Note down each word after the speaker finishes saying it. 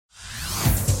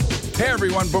Hey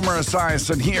everyone, Boomer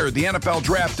Esiason here. The NFL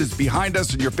Draft is behind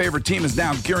us and your favorite team is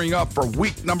now gearing up for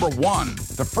week number 1.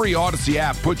 The free Odyssey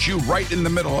app puts you right in the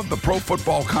middle of the pro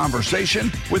football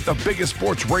conversation with the biggest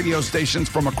sports radio stations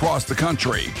from across the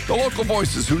country. The local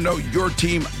voices who know your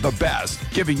team the best,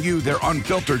 giving you their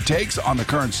unfiltered takes on the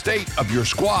current state of your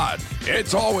squad.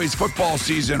 It's always football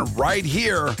season right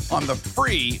here on the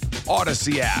free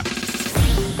Odyssey app.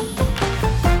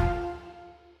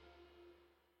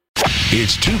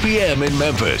 It's 2 p.m. in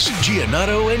Memphis.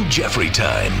 Giannotto and Jeffrey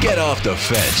time. Get off the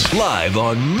fence. Live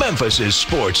on Memphis'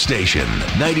 sports station.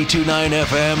 92.9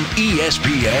 FM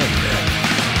ESPN.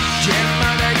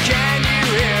 Gentlemen, can you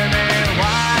hear me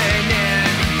whining?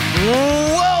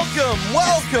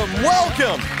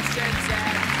 Welcome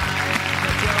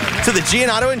to the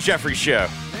Giannotto and Jeffrey Show.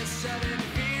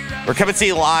 We're coming to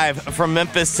you live from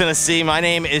Memphis, Tennessee. My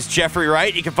name is Jeffrey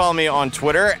Wright. You can follow me on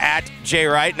Twitter at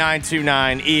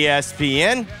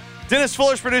jwright929ESPN. Dennis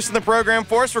Fuller's producing the program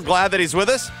for us. We're glad that he's with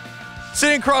us.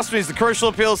 Sitting across from me is the Commercial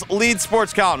Appeals lead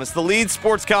sports columnist, the lead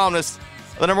sports columnist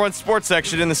of the number one sports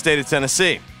section in the state of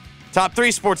Tennessee. Top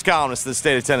 3 sports columnists in the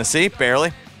state of Tennessee,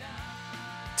 barely.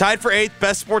 Tied for 8th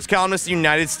best sports columnist in the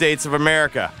United States of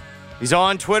America. He's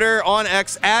on Twitter, on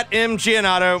X, at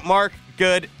MGiannotto. Mark,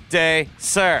 good day,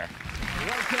 sir.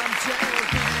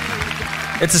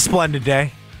 It's a splendid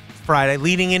day. It's Friday,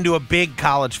 leading into a big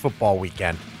college football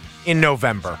weekend in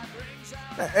November.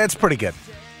 It's pretty good.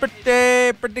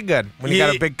 Pretty good when you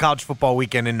got a big college football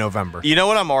weekend in November. You know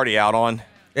what I'm already out on?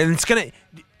 And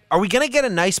are we going to get a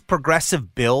nice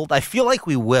progressive build? I feel like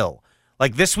we will.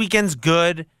 Like this weekend's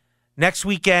good. Next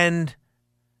weekend,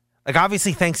 like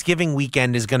obviously Thanksgiving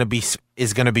weekend is going to be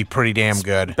pretty damn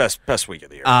good. Best week of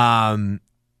the year.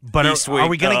 But are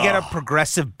we going to get a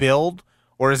progressive build,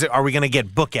 or are we going to get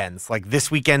bookends? Like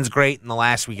this weekend's great and the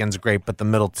last weekend's great, but the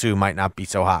middle two might not be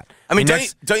so hot. I mean,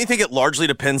 don't you think it largely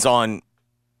depends on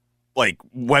like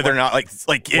whether or not like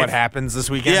what happens this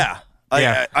weekend? Yeah,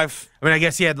 yeah. I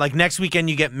guess like next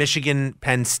weekend you get Michigan,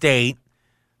 Penn State.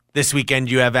 This weekend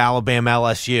you have Alabama,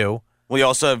 LSU. We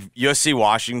also have USC,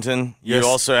 Washington. You Yes.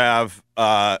 also have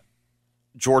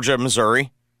Georgia,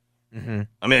 Missouri. Mm-hmm.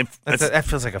 I mean, that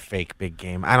feels like a fake big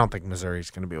game. I don't think Missouri's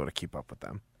going to be able to keep up with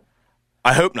them.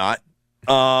 I hope not,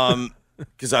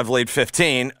 because I've laid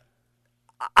 15.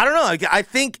 I don't know. I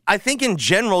think in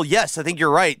general, yes, I think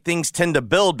you're right. Things tend to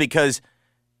build because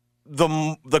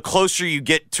the closer you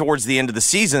get towards the end of the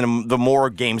season, the more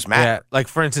games matter. Yeah, like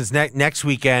for instance, next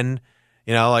weekend,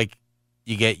 like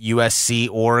you get USC,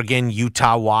 Oregon,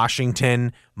 Utah,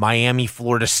 Washington, Miami,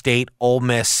 Florida State, Ole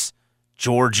Miss,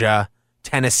 Georgia,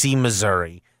 Tennessee,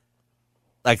 Missouri.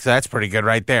 Like, so that's pretty good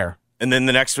right there. And then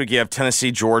the next week you have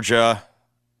Tennessee, Georgia.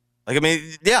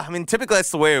 Typically that's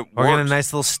the way it works. We're getting a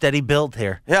nice little steady build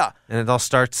here. Yeah. And it all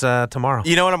starts tomorrow.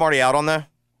 You know what I'm already out on, though?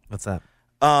 What's that?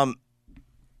 The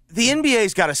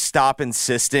NBA's got to stop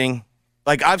insisting.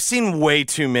 Like, I've seen way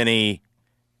too many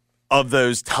of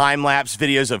those time-lapse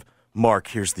videos of, Mark,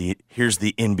 here's the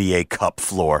NBA Cup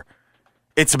floor.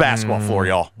 It's a basketball floor,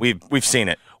 y'all. We've seen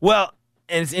it. Well,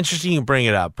 and it's interesting you bring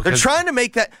it up. They're trying to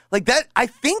make that, like that, I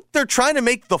think they're trying to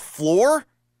make the floor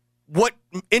what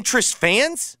interests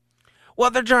fans.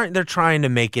 Well, they're trying to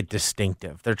make it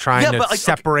distinctive. They're trying to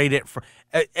separate it from,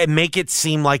 and make it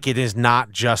seem like it is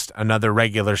not just another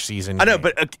regular season game. I know,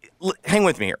 but hang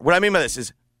with me here. What I mean by this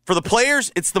is, for the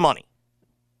players, it's the money.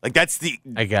 Like, that's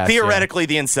theoretically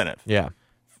the incentive. Yeah.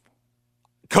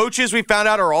 Coaches, we found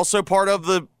out, are also part of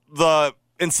the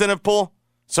incentive pool.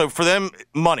 So for them,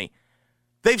 money.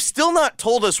 They've still not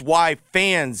told us why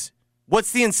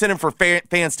what's the incentive for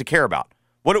fans to care about?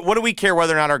 What do we care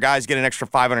whether or not our guys get an extra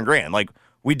 $500,000? Like,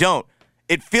 we don't.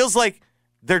 It feels like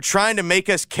they're trying to make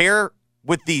us care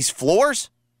with these floors.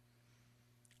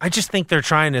 I just think they're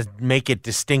trying to make it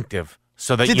distinctive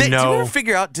so that Did you ever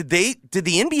figure out, did the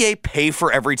NBA pay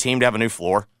for every team to have a new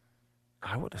floor?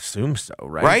 I would assume so,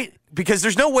 right? Right? Because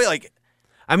there's no way, like,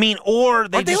 I mean, or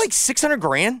aren't they like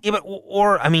 $600,000? Yeah, but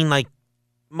like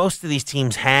most of these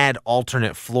teams had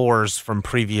alternate floors from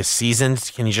previous seasons.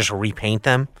 Can you just repaint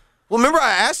them? Well, remember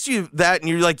I asked you that, and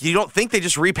you're like, you don't think they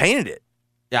just repainted it?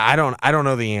 Yeah, I don't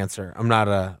know the answer. I'm not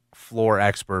a floor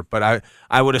expert, but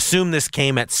I would assume this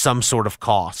came at some sort of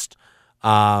cost.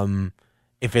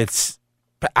 If it's,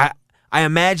 I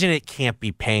imagine it can't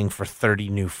be paying for 30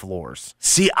 new floors.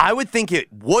 See, I would think it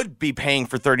would be paying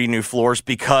for 30 new floors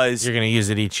because you're going to use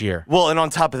it each year. Well, and on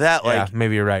top of that, like,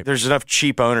 maybe you're right. There's enough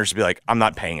cheap owners to be like, I'm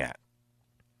not paying that.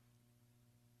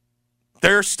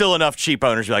 There's still enough cheap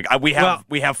owners to be like,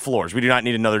 we have floors. We do not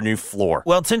need another new floor.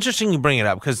 Well, it's interesting you bring it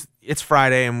up because it's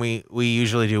Friday and we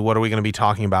usually do what are we going to be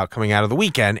talking about coming out of the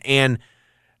weekend. And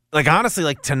like honestly,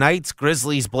 like tonight's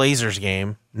Grizzlies Blazers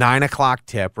game, 9:00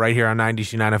 tip right here on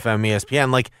 92.9 FM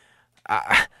ESPN. Like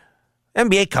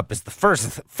NBA Cup is the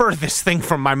furthest thing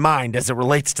from my mind as it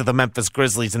relates to the Memphis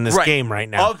Grizzlies in this game right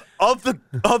now. Of the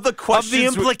questions,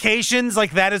 of the implications,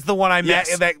 like that is the one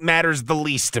that matters the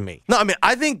least to me. No, I mean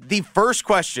I think the first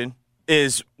question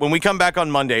is when we come back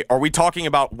on Monday, are we talking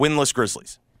about winless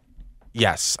Grizzlies?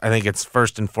 Yes, I think it's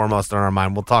first and foremost on our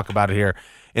mind. We'll talk about it here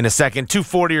in a second.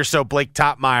 2:40 or so, Blake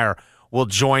Topmeyer will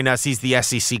join us. He's the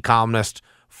SEC columnist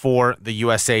for the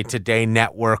USA Today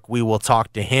Network. We will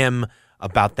talk to him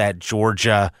about that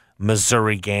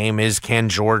Georgia-Missouri game. Can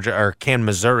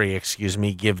Missouri,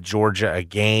 give Georgia a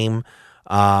game?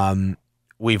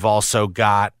 We've also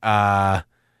got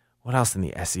what else in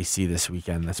the SEC this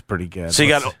weekend that's pretty good? So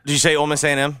did you say Ole Miss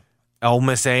A&M? Ole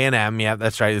Miss A&M, yeah,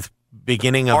 that's right. It's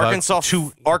beginning of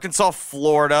Arkansas,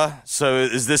 Florida. So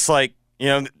is this like,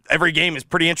 every game is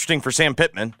pretty interesting for Sam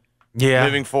Pittman. Yeah.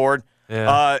 Moving forward.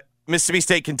 Yeah. Mississippi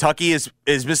State, Kentucky, is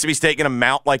Mississippi State going to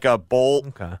mount like a bowl?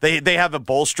 Okay. They have a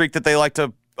bowl streak that they like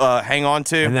to hang on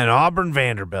to. And then Auburn,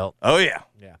 Vanderbilt. Oh, yeah.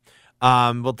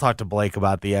 Yeah. We'll talk to Blake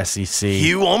about the SEC.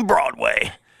 Hugh on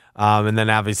Broadway. And then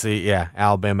obviously,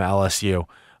 Alabama, LSU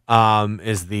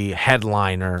is the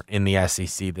headliner in the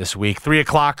SEC this week.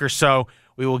 3:00 or so,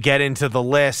 we will get into the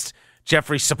list.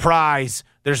 Jeffrey, surprise,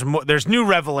 there's new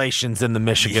revelations in the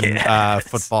Michigan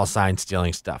football sign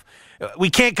stealing stuff.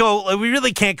 We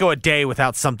really can't go a day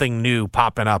without something new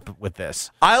popping up with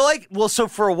this. So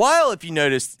for a while, if you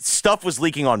noticed, stuff was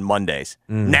leaking on Mondays.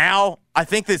 Now, I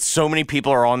think that so many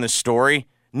people are on this story.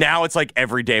 Now it's like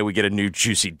every day we get a new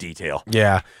juicy detail.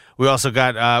 Yeah. We also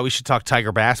got, we should talk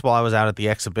Tiger basketball. I was out at the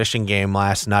exhibition game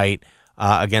last night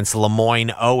against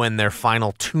Lemoyne Owen, their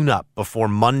final tune-up before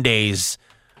Monday's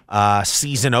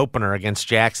season opener against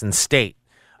Jackson State.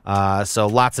 So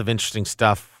lots of interesting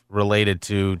stuff related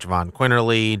to Javon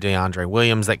Quinterly, DeAndre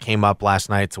Williams that came up last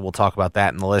night. So we'll talk about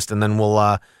that in the list. And then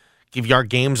we'll give you our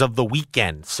games of the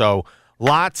weekend. So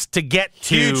lots to get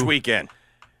to. Huge weekend.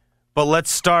 But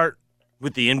let's start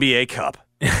with the NBA Cup.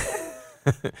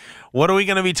 What are we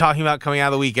going to be talking about coming out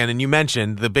of the weekend? And you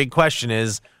mentioned the big question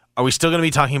is, are we still going to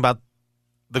be talking about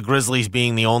the Grizzlies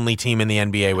being the only team in the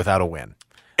NBA without a win?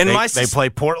 And they play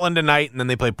Portland tonight, and then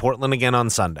they play Portland again on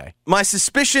Sunday. My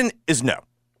suspicion is no.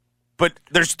 But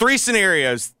there's three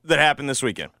scenarios that happen this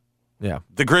weekend. Yeah.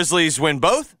 The Grizzlies win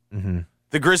both,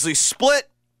 the Grizzlies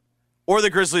split, or the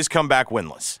Grizzlies come back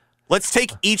winless. Let's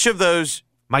take each of those.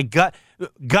 My gut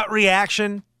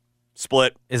reaction...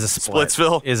 Split is a split.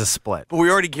 Splitsville is a split. But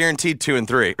we already guaranteed 2 and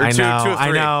 3. Or I two know, of 3.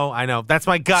 I know. That's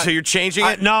my gut. So you're changing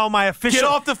it? No, my official. Get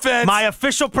off the fence. My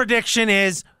official prediction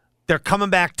is they're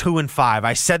coming back 2 and 5.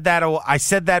 I said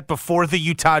that before the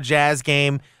Utah Jazz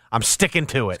game. I'm sticking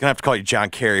to it. I'm gonna have to call you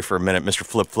John Kerry for a minute, Mr.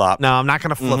 Flip Flop. No, I'm not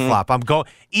gonna flip flop. I'm going.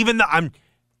 Even though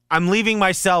I'm leaving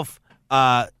myself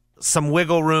some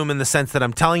wiggle room in the sense that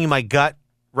I'm telling you my gut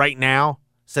right now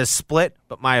says split,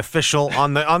 but my official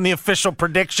on the official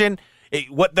prediction.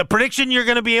 What the prediction you're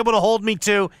going to be able to hold me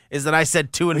to is that I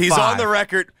said 2 and 5. He's on the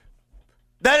record.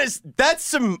 That's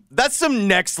some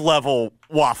next level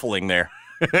waffling there.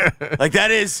 Like that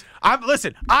is.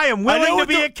 Listen. I am willing to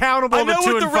be accountable to 2 and 5. I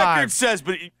know what the record says,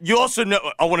 but you also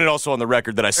know. I want it also on the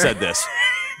record that I said this.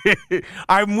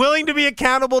 I'm willing to be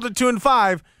accountable to 2 and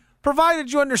 5,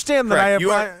 provided you understand that Correct. I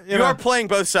have. You are playing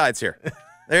both sides here.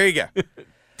 There you go.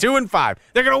 2 and 5.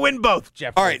 They're going to win both,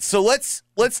 Jeff. All right, so let's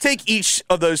take each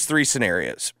of those three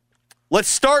scenarios. Let's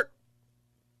start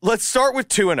with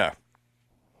 2-0.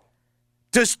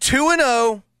 Does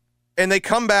 2-0 and they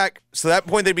come back, so at that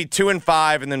point they'd be 2 and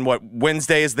 5, and then what?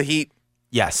 Wednesday is the Heat?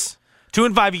 Yes. 2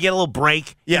 and 5, you get a little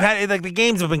break. Yeah. The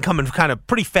games have been coming kind of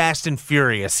pretty fast and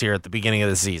furious here at the beginning of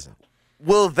the season.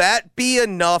 Will that be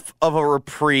enough of a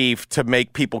reprieve to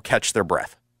make people catch their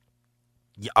breath?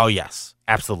 Oh, yes.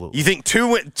 Absolutely. You think two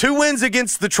wins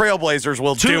against the Trailblazers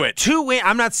will do it?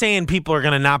 I'm not saying people are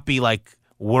going to not be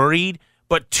worried,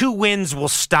 but 2 wins will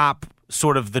stop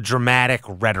sort of the dramatic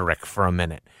rhetoric for a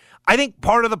minute. I think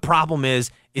part of the problem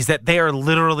is that they are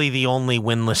literally the only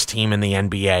winless team in the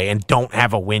NBA and don't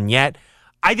have a win yet.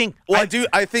 I think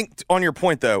on your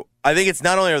point though, I think it's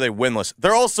not only are they winless,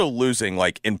 they're also losing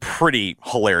in pretty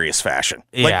hilarious fashion.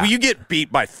 Yeah. When you get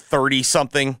beat by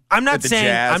 30-something. I'm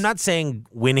not saying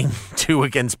winning 2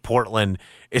 against Portland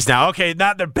is now okay.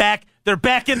 Now they're back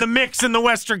in the mix in the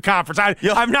Western Conference.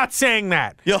 I'm not saying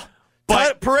that. Yeah.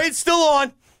 But parade's still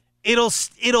on.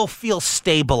 It'll feel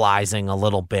stabilizing a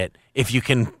little bit if you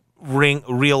can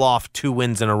reel off 2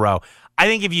 wins in a row. I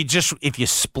think if you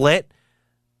split,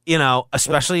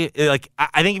 especially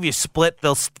I think if you split,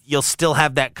 you'll still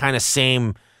have that kind of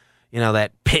same,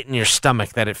 that pit in your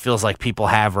stomach that it feels like people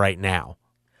have right now.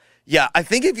 Yeah, I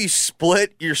think if you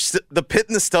split the pit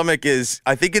in the stomach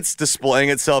I think it's displaying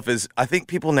itself as, I think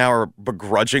people now are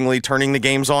begrudgingly turning the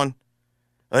games on.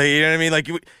 Like, you know what I mean? Like,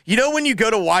 when you go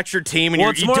to watch your team and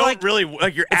you don't like, really,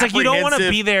 like, you're it's apprehensive. like you don't want to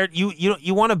be there.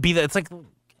 You want to be there. It's like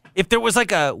if there was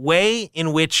like a way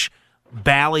in which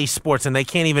Bally Sports, and they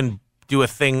can't even do a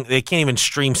thing, they can't even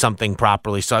stream something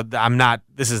properly. So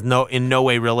this is in no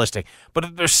way realistic. But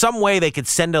if there's some way they could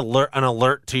send an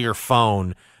alert to your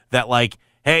phone that like,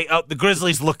 hey, the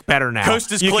Grizzlies look better now.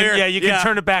 Coast is clear. You can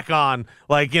turn it back on.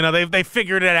 Like, they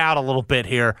figured it out a little bit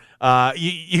here.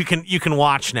 You can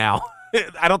watch now.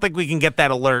 I don't think we can get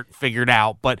that alert figured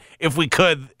out, but if we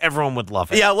could, everyone would love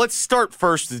it. Yeah, let's start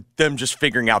first with them just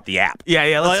figuring out the app.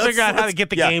 Yeah, let's figure out how to get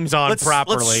the games on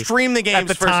properly. Let's stream the games at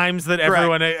the first. Times that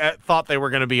everyone thought they were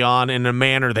going to be on in a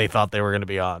manner they thought they were going to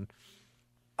be on.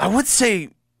 I would say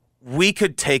we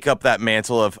could take up that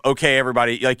mantle of, okay,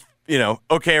 everybody,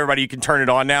 okay, everybody, you can turn it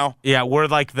on now. Yeah, we're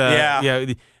like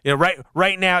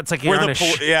right now it's like we're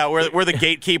the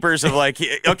gatekeepers of like,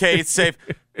 okay, it's safe.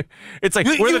 It's like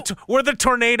we're the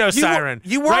tornado siren.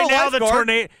 You were right a now lifeguard. the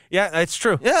tornado. Yeah, that's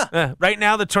true. Yeah. Right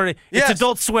now the tornado. Yes. It's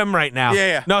Adult Swim right now.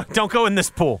 Yeah. No, don't go in this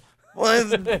pool. Well,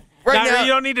 now you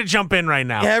don't need to jump in right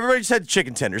now. Yeah, everybody just had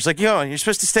chicken tenders. Like, you're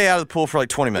supposed to stay out of the pool for like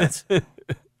 20 minutes.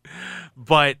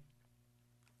 But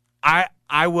I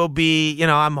will be.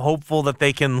 I'm hopeful that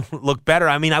they can look better.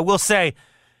 I mean, I will say.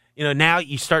 Now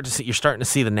you're starting to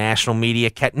see the national media.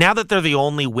 Now that they're the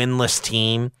only winless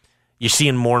team, you're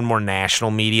seeing more and more national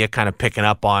media kind of picking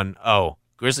up on,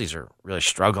 Grizzlies are really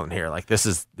struggling here. Like, this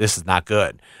is not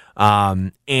good.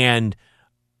 And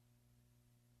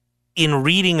in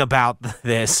reading about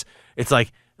this, it's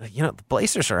like, the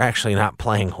Blazers are actually not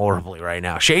playing horribly right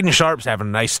now. Shaedon Sharp's having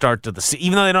a nice start to the season.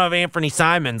 Even though they don't have Anthony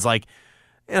Simons, like,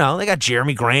 they got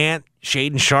Jeremy Grant.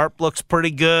 Shaedon Sharp looks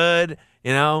pretty good,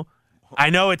 I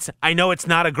know it's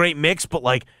not a great mix, but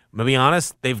like, to be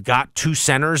honest, they've got two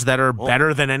centers that are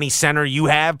better than any center you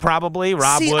have, probably.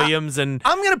 Rob Williams and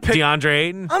DeAndre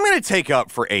Ayton. I'm going to take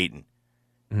up for Ayton.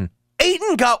 Mm-hmm.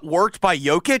 Ayton got worked by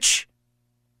Jokic,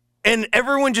 and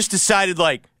everyone just decided,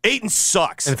 like, Ayton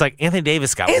sucks. And it's like Anthony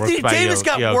Davis got worked by Jokic. Anthony Davis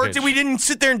got worked, and we didn't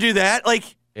sit there and do that. Like,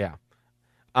 yeah.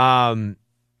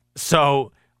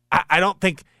 So I don't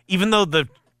think, even though the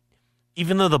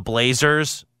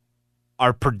Blazers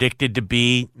are predicted to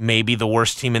be maybe the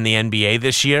worst team in the NBA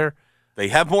this year, they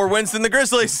have more wins than the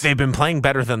Grizzlies. They've been playing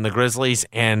better than the Grizzlies,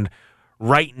 and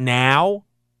right now,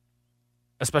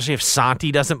 especially if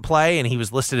Santi doesn't play, and he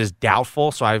was listed as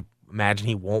doubtful, so I imagine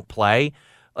he won't play,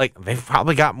 like, they've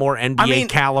probably got more NBA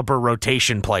caliber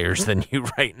rotation players than you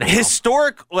right now.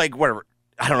 Whatever.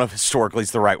 I don't know if historically is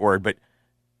the right word, but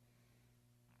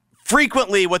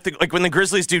frequently, when the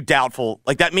Grizzlies do doubtful,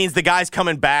 like, that means the guy's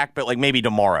coming back, but like maybe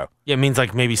tomorrow. Yeah, it means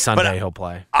like maybe Sunday he'll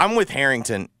play. I'm with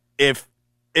Harrington. If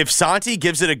Santi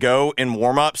gives it a go in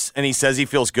warmups and he says he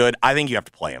feels good, I think you have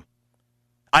to play him.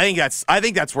 I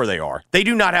think that's where they are. They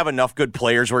do not have enough good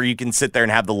players where you can sit there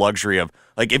and have the luxury of,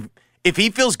 like, if he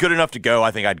feels good enough to go,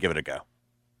 I think I'd give it a go.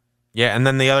 Yeah, and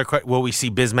then the other question: will we see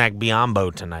Bismack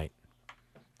Biyombo tonight?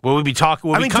 Will we be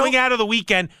talking? We'll be coming out of the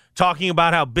weekend talking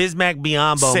about how Bismack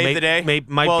Biyombo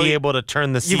might be able to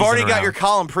turn the season You've already got around. your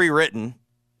column pre-written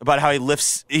about how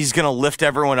he's going to lift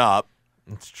everyone up.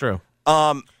 It's true.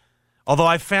 Although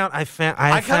I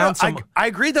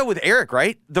agree though with Eric,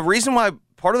 right?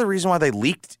 Part of the reason why they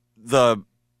leaked the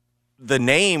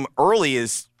name early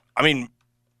is,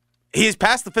 he's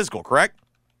passed the physical, correct?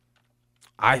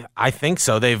 I think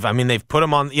so. They've put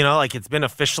him on, like, it's been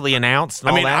officially announced.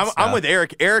 And I'm with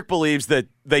Eric. Eric believes that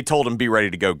they told him be ready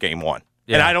to go game one.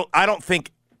 Yeah. And I don't think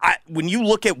when you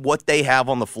look at what they have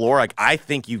on the floor, like, I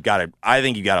think you got to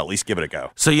at least give it a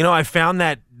go. So, I found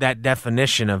that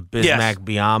definition of Bismack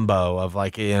Biyombo of,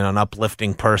 like, an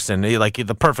uplifting person, like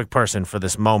the perfect person for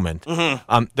this moment.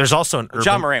 Mm-hmm. There's also an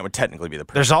John Morant would technically be the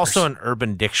perfect There's also person. an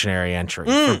Urban Dictionary entry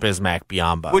for Bismack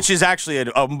Biyombo, which is actually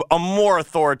a more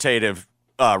authoritative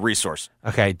resource.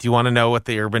 Okay, do you want to know what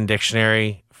the Urban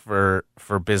Dictionary for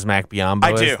Bismack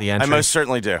Biyombo is? The entry? I most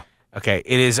certainly do. Okay,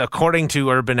 it is, according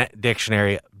to Urban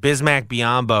Dictionary, Bismack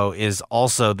Biyombo is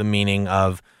also the meaning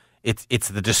of it's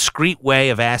the discreet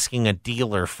way of asking a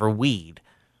dealer for weed.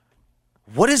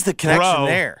 What is the connection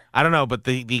there? I don't know, but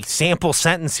the sample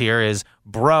sentence here is,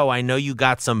 bro, I know you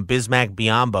got some Bismack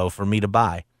Biyombo for me to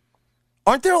buy.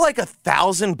 Aren't there like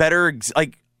 1,000 better,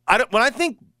 when I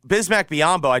think Bismack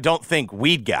Biyombo, I don't think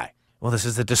weed guy. Well, this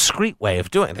is a discreet way of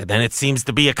doing it. Then it seems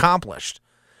to be accomplished.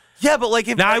 Yeah, but like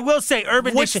if Now I will say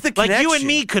Urban what's Dictionary. the Like you and connection?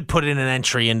 me could put in an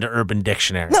entry into Urban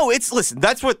Dictionary. No, listen.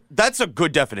 That's a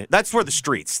good definition. That's for the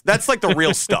streets. That's like the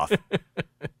real stuff.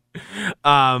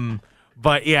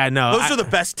 But yeah, no. Those are the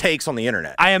best takes on the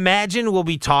internet. I imagine we'll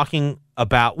be talking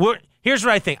about. Here's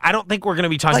what I think. I don't think we're going to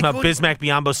be talking about Bismack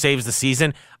Biyombo saves the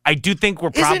season. I do think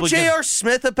we're probably. Isn't J.R.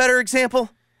 Smith a better example?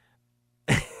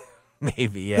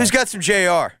 Maybe, yeah. Who's got some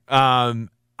J.R.?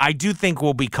 I do think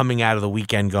we'll be coming out of the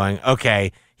weekend going,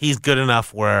 okay, he's good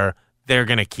enough where they're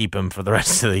going to keep him for the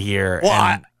rest of the year.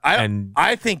 Well, and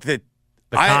I think that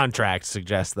the contract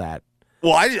suggests that.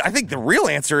 Well, I think the real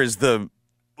answer is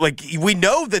we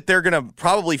know that they're going to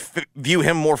probably view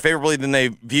him more favorably than they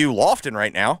view Lofton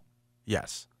right now.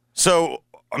 Yes. So,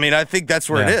 I mean, I think that's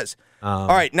where it is. All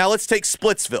right, now let's take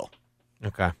Splitsville.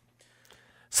 Okay.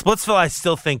 Splitsville, I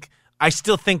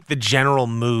still think the general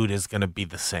mood is going to be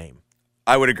the same.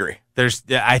 I would agree.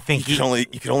 I think you can only.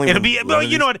 It'll be. Well,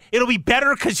 you know what? It'll be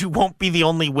better because you won't be the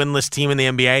only winless team in the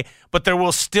NBA. But there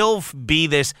will still be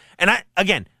this. And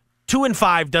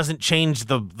 2-5 doesn't change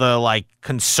the like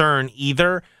concern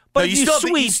either. But no,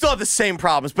 you still have the same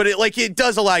problems. But it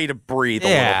does allow you to breathe. A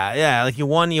little. Yeah. Like you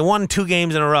won 2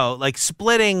 games in a row. Like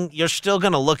splitting, you're still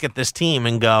going to look at this team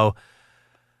and go,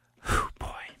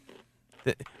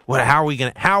 boy, how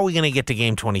are we gonna get to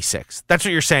game 26? That's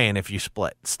what you're saying. If you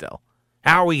split still.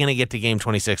 How are we going to get to game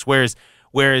 26? Whereas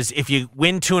if you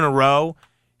win 2 in a row,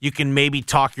 you can maybe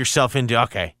talk yourself into,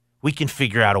 okay, we can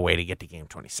figure out a way to get to game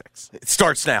 26. It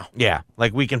starts now. Yeah,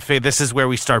 like we can this is where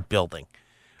we start building.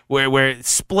 Where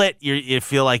split, you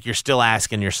feel like you're still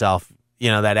asking yourself,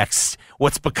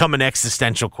 what's become an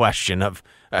existential question of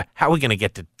how are we going to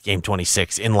get to game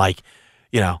 26 in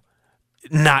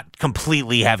not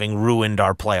completely having ruined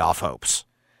our playoff hopes.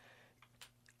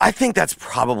 I think that's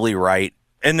probably right.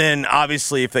 And then,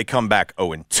 obviously, if they come back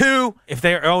 0-2. If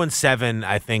they're 0-7,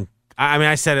 I think –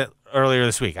 I said it earlier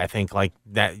this week. I think, like,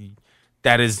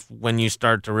 that is when you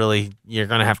start to really – you're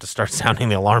going to have to start sounding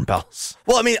the alarm bells.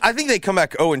 Well, I mean, I think they come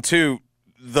back 0-2,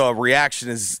 the reaction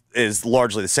is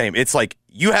largely the same. It's like,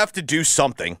 you have to do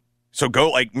something. So go,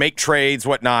 like, make trades,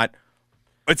 whatnot.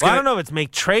 I don't know if it's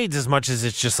make trades as much as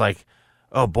it's just like,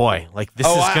 oh, boy, like, this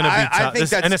is going to be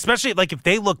tough. And especially, like, if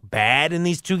they look bad in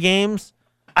these 2 games –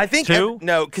 I think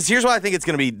no, because here's what I think it's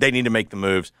going to be. They need to make the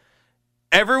moves.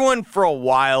 Everyone for a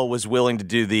while was willing to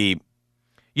do the.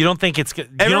 You don't think it's? You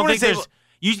don't think there's?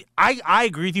 I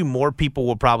agree with you. More people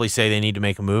will probably say they need to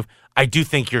make a move. I do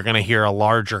think you're going to hear a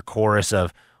larger chorus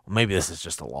of, well, maybe this is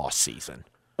just a lost season.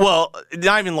 Well,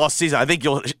 not even lost season. I think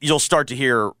you'll start to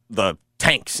hear the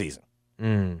tank season.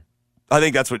 I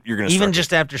think that's what you're going to. Even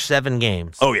just after 7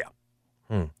 games. Oh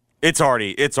yeah, it's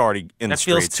already in the streets. That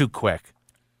feels too quick.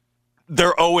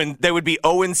 They would be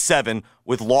 0-7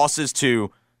 with losses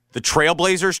to the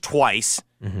Trailblazers twice,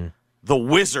 the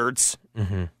Wizards,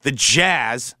 the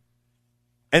Jazz,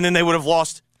 and then they would have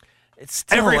lost. It's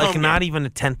still like not even a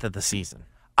tenth of the season.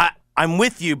 I'm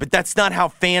with you, but that's not how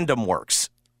fandom works.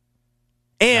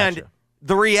 And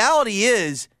the reality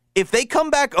is, if they come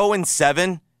back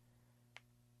 0-7,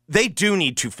 they do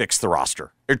need to fix the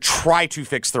roster or try to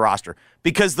fix the roster,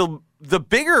 because the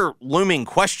bigger looming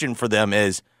question for them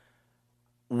is,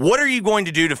 what are you going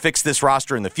to do to fix this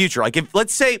roster in the future? Like, if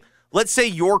let's say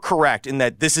you're correct in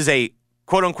that this is a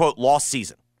quote unquote lost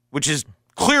season, which is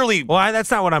clearly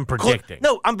that's not what I'm predicting.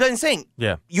 No, I'm saying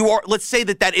you are. Let's say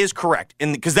that is correct,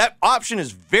 and because that option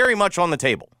is very much on the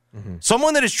table.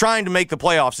 Someone that is trying to make the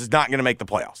playoffs is not going to make the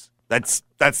playoffs. That's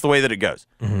the way that it goes.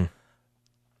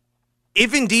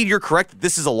 If indeed you're correct that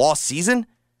this is a lost season,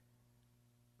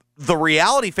 the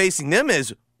reality facing them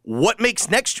is what makes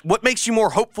you more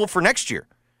hopeful for next year.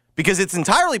 Because it's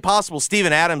entirely possible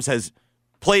Steven Adams has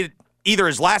played either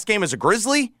his last game as a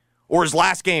Grizzly or his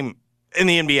last game in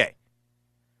the NBA.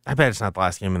 I bet it's not the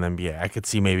last game in the NBA. I could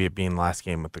see maybe it being the last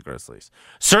game with the Grizzlies.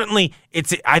 Certainly,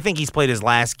 I think he's played his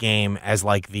last game as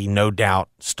like the no doubt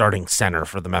starting center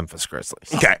for the Memphis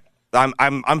Grizzlies. Okay,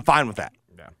 I'm fine with that.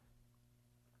 Yeah.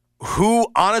 Who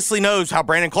honestly knows how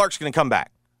Brandon Clark's going to come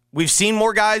back? We've seen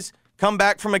more guys come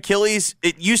back from Achilles.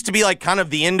 It used to be like kind of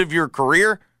the end of your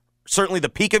career. Certainly the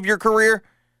peak of your career.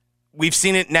 We've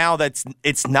seen it now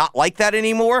it's not like that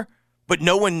anymore, but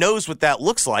no one knows what that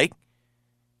looks like.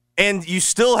 And you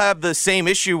still have the same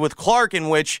issue with Clark, in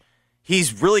which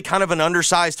he's really kind of an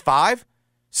undersized 5.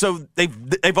 So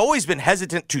they've always been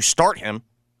hesitant to start him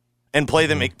and play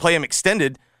him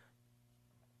extended.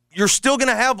 You're still going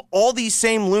to have all these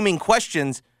same looming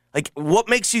questions. Like, what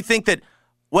makes you think that,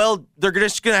 well, they're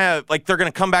just going to have, like, they're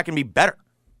going to come back and be better?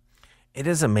 It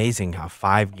is amazing how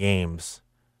 5 games,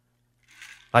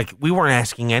 like, we weren't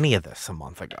asking any of this a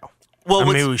month ago. Well,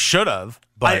 maybe we should have,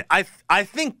 but I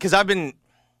think because I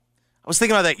was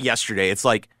thinking about that yesterday. It's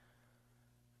like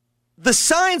the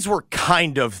signs were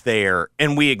kind of there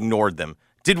and we ignored them.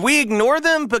 Did we ignore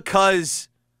them because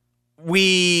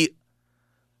we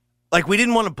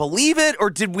didn't want to believe it, or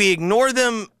did we ignore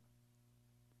them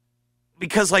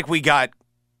because we got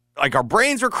our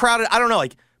brains were crowded? I don't know.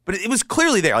 But it was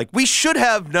clearly there. We should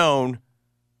have known.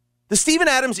 The Steven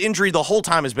Adams injury the whole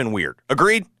time has been weird.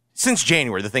 Agreed? Since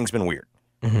January, the thing's been weird.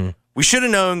 Mm-hmm. We should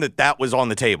have known that was on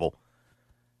the table.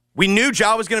 We knew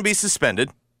Ja was going to be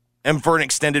suspended and for an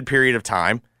extended period of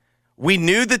time. We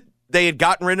knew that they had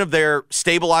gotten rid of their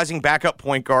stabilizing backup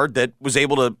point guard that was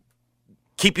able to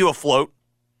keep you afloat.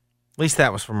 At least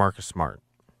that was for Marcus Smart.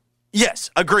 Yes,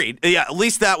 agreed. Yeah, at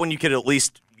least that one you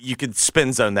could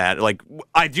spin zone that.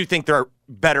 I do think they're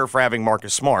better for having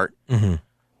Marcus Smart. Mm-hmm.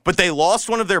 But they lost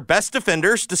one of their best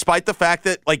defenders, despite the fact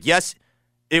that, yes,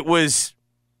 it was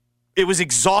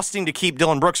exhausting to keep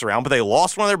Dylan Brooks around, but they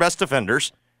lost one of their best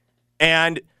defenders.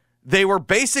 And they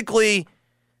basically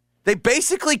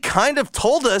kind of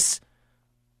told us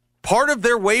part of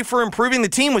their way for improving the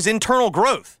team was internal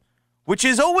growth, which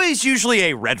is always usually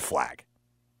a red flag.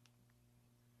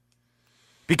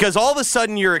 Because all of a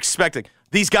sudden you're expecting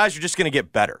these guys are just going to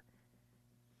get better.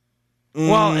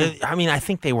 Well, I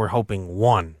think they were hoping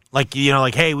one.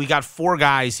 Hey, we got 4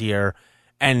 guys here,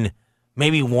 and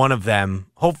maybe one of them,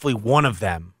 hopefully one of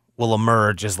them, will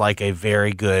emerge as a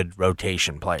very good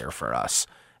rotation player for us.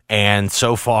 And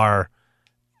so far,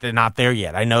 they're not there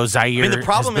yet. I know Zaire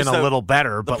has been a little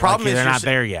better, but they're not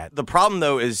there yet. The problem,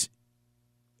 though, is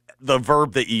the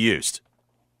verb that you used.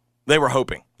 They were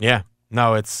hoping. Yeah.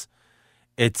 No, it's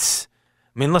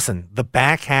listen, the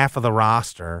back half of the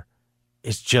roster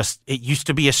is it used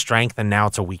to be a strength, and now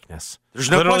it's a weakness.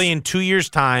 There's no literally question. In 2 years'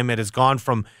 time, it has gone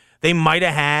from, they might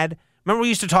have had, remember we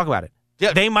used to talk about it.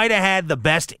 Yeah. They might have had the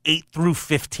best 8 through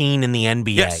 15 in the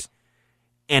NBA. Yes.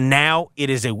 And now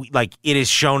it is it is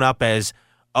shown up as,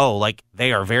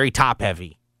 they are very top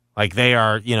heavy. They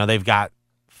are, they've got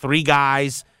 3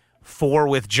 guys, 4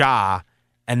 with Ja,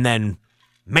 and then,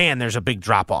 man, there's a big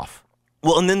drop off.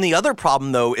 Well, and then the other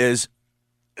problem, though, is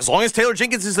as long as Taylor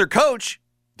Jenkins is their coach,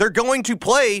 they're going to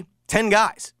play 10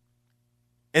 guys.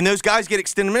 And those guys get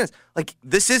extended minutes.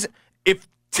 If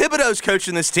Thibodeau's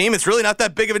coaching this team, it's really not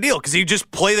that big of a deal because you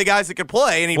just play the guys that can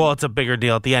play. And it's a bigger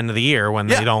deal at the end of the year when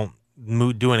they don't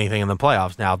do anything in the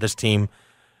playoffs. Now, this team,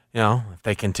 if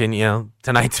they continue,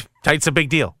 tonight's a big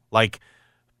deal.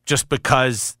 Just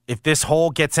because if this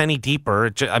hole gets any deeper,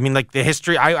 the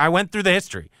history, I went through the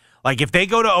history. If they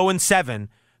go to 0-7,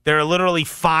 there are literally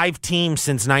 5 teams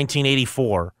since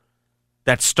 1984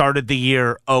 that started the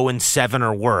year 0-7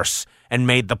 or worse and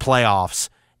made the playoffs,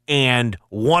 and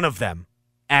one of them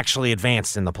actually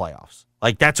advanced in the playoffs.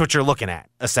 That's what you're looking at,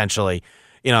 essentially.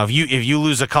 If you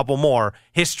lose a couple more,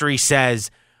 history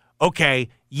says, okay,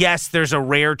 yes, there's a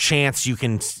rare chance you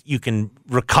can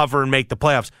recover and make the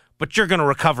playoffs, but you're going to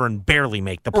recover and barely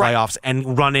make the playoffs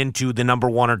and run into the number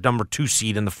 1 or number 2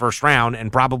 seed in the first round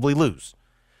and probably lose.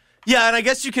 Yeah, and I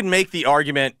guess you can make the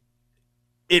argument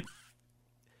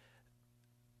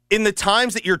in the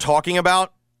times that you're talking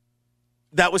about,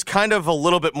 that was kind of a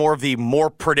little bit more of the more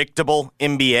predictable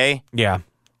NBA. Yeah.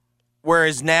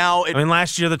 Whereas now...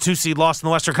 last year the 2 seed lost in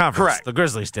the Western Conference. Correct. The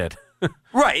Grizzlies did.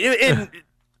 Right.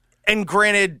 And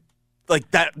granted,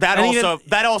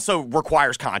 that also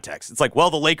requires context. It's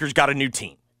the Lakers got a new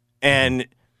team. And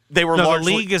they were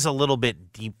largely... The league is a little bit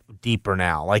deeper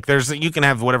now. You can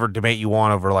have whatever debate you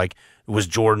want over, was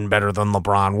Jordan better than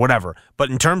LeBron, whatever. But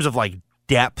in terms of,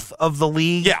 depth of the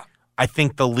league, yeah. I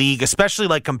think the league,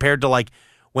 especially compared to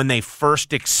when they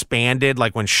first expanded,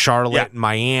 when Charlotte and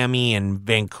Miami and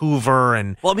Vancouver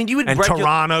and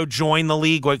Toronto joined the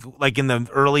league, in the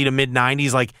early to mid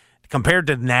 90s, compared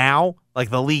to now,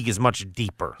 the league is much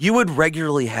deeper. You would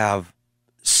regularly have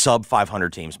sub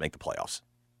 500 teams make the playoffs.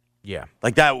 Yeah,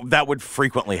 that would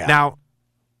frequently happen. Now,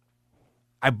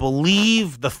 I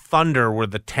believe the Thunder were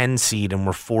the 10 seed and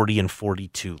were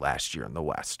 40-42 last year in the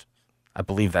West. I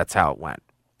believe that's how it went.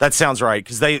 That sounds right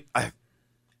because they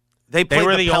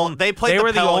were the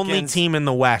only team in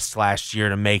the West last year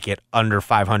to make it under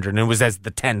 500, and it was as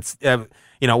the 10th.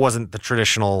 It wasn't the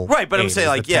traditional right. But I'm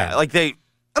saying 10.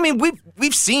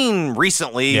 we've seen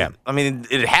recently. Yeah.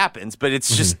 It happens, but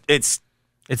it's just it's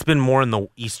been more in the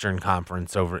Eastern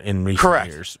Conference over in recent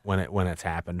years when it's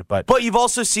happened. But you've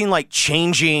also seen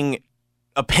changing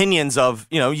opinions of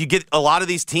you get a lot of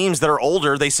these teams that are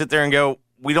older. They sit there and go,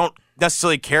 we don't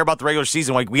necessarily care about the regular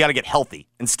season. We got to get healthy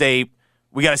and stay.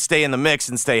 We got to stay in the mix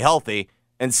and stay healthy.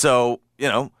 And so,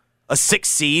 a 6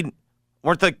 seed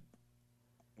weren't the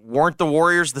weren't the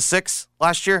Warriors the 6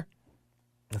 last year?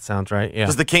 That sounds right. Yeah.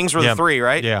 Because the Kings were the 3,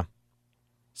 right? Yeah.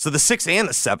 So the 6 and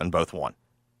the 7 both won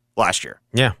last year.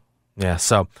 Yeah. Yeah.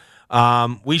 So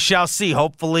we shall see.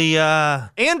 Hopefully.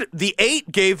 And the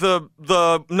 8 gave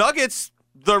the Nuggets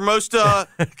their most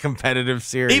competitive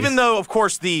series. Even though, of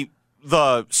course, the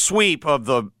sweep of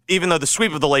the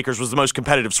Lakers was the most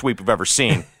competitive sweep we've ever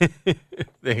seen.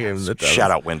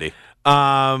 Shout out Wendy.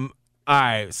 All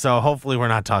right. So hopefully we're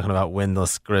not talking about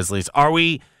winless Grizzlies. Are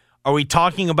we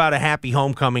talking about a happy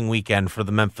homecoming weekend for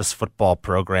the Memphis football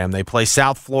program? They play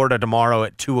South Florida tomorrow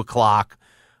at 2:00.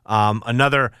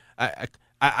 Another.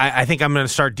 I think I'm going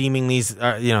to start deeming these,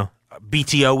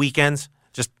 BTO weekends.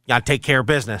 Just got to take care of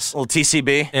business. A little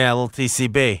TCB. Yeah, a little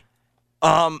TCB.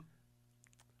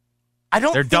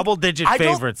 They're double-digit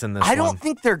favorites in this one. I don't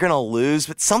think they're going to lose,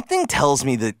 but something tells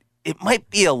me that it might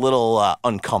be a little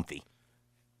uncomfy.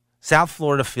 South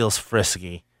Florida feels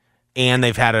frisky, and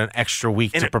they've had an extra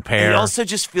week to prepare. It also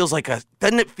just feels like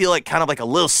doesn't it feel like kind of like a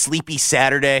little sleepy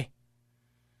Saturday?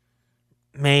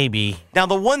 Maybe. Now,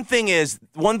 the one thing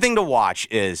to watch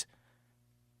is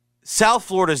South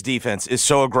Florida's defense is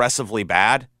so aggressively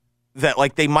bad that,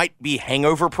 like, they might be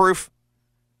hangover-proof.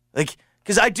 Like,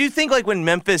 because I do think, like,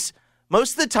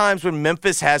 most of the times when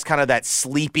Memphis has kind of that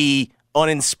sleepy,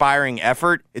 uninspiring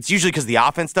effort, it's usually because the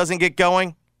offense doesn't get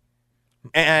going.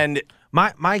 And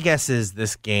my guess is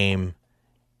this game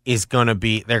is going to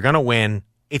be, they're going to win.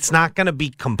 It's not going to be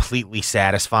completely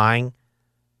satisfying,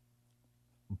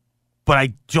 but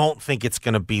I don't think it's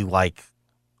going to be like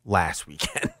last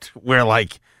weekend where,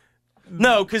 like,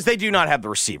 no, because they do not have the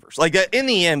receivers. Like, in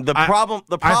the end, the problem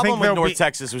with North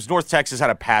Texas was North Texas had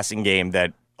a passing game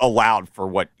that allowed for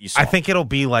what you saw. I think it'll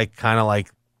be like kind of like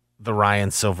the Ryan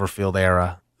Silverfield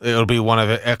era. It'll be one of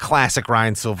a classic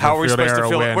Ryan Silverfield era. How are we supposed to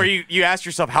feel? Win. Where you asked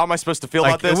yourself, how am I supposed to feel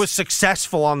like, about this? It was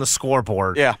successful on the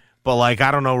scoreboard. Yeah. But, like,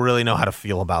 I don't really know how to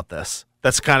feel about this.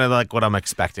 That's kind of like what I'm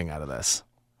expecting out of this.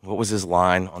 What was his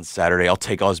line on Saturday? I'll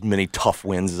take as many tough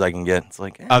wins as I can get. It's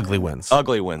like ugly wins.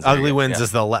 Ugly wins. Ugly wins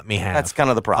as they'll let me have. That's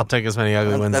kind of the problem. I'll take as many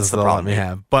ugly wins as they'll let me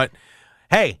have. But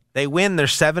hey, they win. They're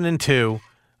 7-2,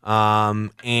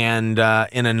 and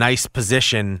in a nice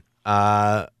position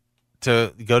to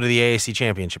go to the AAC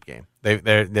championship game. It's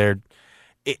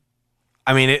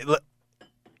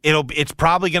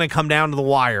probably going to come down to the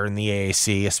wire in the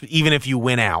AAC, even if you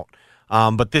win out.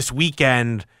 But this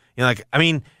weekend,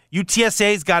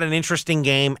 UTSA's got an interesting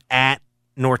game at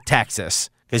North Texas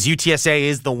because UTSA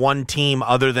is the one team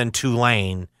other than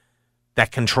Tulane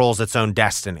that controls its own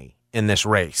destiny in this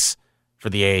race for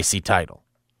the AAC title,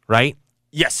 right?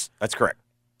 Yes, that's correct.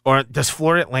 Or does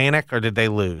Florida Atlantic, or did they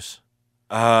lose?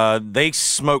 They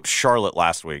smoked Charlotte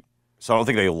last week, so I don't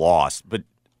think they lost, but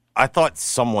I thought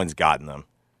someone's gotten them.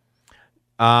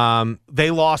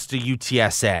 They lost to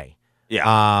UTSA. Yeah.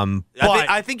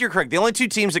 I think you're correct. The only two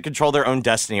teams that control their own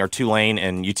destiny are Tulane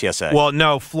and UTSA. Well,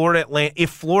 no, Florida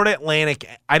Atlantic,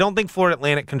 I don't think Florida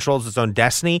Atlantic controls its own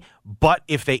destiny, but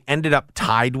if they ended up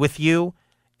tied with you,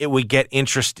 it would get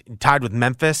tied with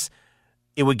Memphis,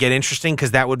 it would get interesting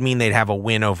because that would mean they'd have a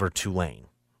win over Tulane.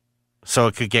 So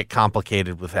it could get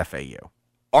complicated with FAU.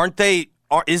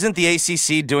 Isn't the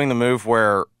ACC doing the move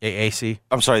where AAC?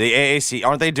 I'm sorry, the AAC.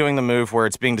 Aren't they doing the move where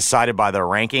it's being decided by their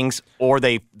rankings, or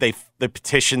they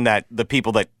petition that the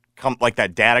people that come like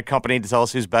that data company to tell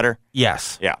us who's better?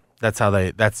 Yes. Yeah.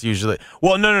 That's usually.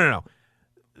 Well, no.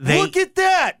 Look at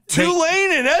that,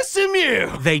 Tulane and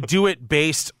SMU. They do it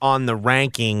based on the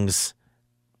rankings.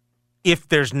 If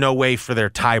there's no way for their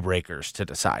tiebreakers to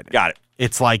decide it. Got it.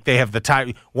 It's like they have the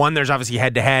tie. One, there's obviously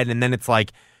head-to-head, and then it's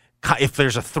like if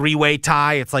there's a three-way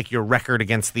tie, it's like your record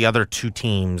against the other two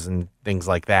teams and things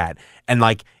like that. And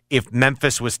like if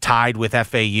Memphis was tied with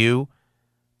FAU,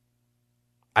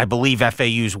 I believe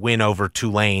FAU's win over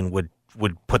Tulane would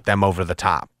put them over the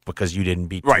top because you didn't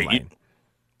beat Tulane.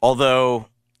 Although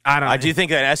I do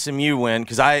think that SMU win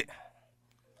because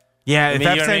if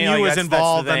SMU was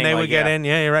involved, then they would get in.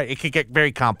 Yeah, you're right. It could get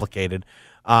very complicated.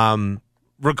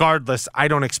 Regardless, I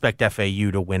don't expect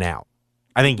FAU to win out.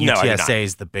 I think UTSA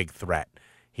is the big threat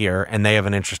here, and they have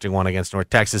an interesting one against North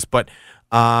Texas. But,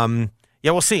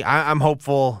 we'll see. I'm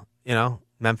hopeful,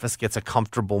 Memphis gets a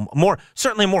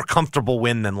certainly a more comfortable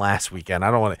win than last weekend. I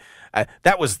don't want to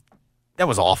that was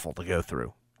awful to go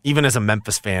through. Even as a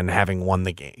Memphis fan, having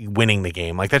winning the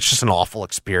game, like that's just an awful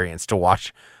experience to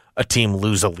watch a team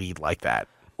lose a lead like that.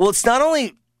 Well, it's not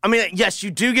only, yes,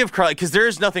 you do give credit because there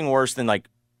is nothing worse than like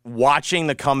watching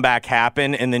the comeback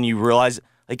happen and then you realize,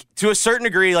 like to a certain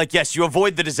degree, like yes, you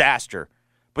avoid the disaster,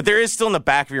 but there is still in the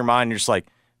back of your mind, you're just like,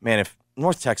 man, if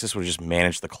North Texas would have just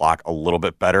managed the clock a little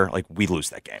bit better, like we lose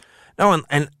that game. No,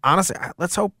 and honestly,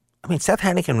 let's hope. I mean, Seth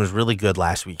Heniken was really good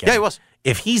last weekend. Yeah, he was.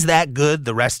 If he's that good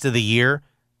the rest of the year,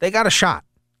 they got a shot.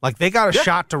 Like they got a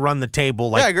shot to run the table.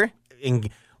 Like, I agree.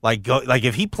 Like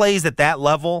if he plays at that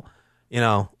level,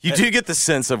 you do get the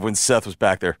sense of when Seth was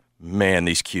back there. Man,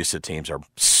 these CUSA teams are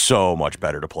so much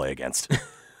better to play against.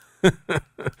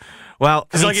 Well,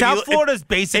 I mean, like South Florida's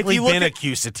basically been a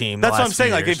CUSA team. That's what I'm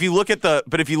saying. Years. Like if you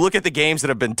look at the games that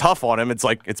have been tough on him, it's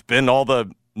like it's been all the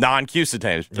non-CUSA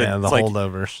teams. But yeah, the it's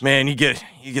holdovers. Man, you get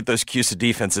those CUSA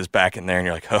defenses back in there, and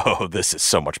you're like, oh, this is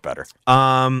so much better.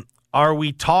 Are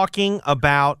we talking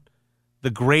about the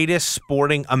greatest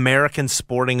American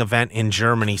sporting event in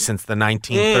Germany since the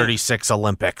 1936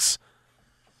 Olympics?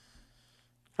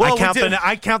 Well,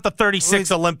 I count the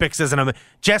 36 Olympics as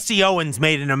Jesse Owens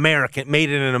made it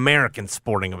an American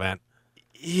sporting event.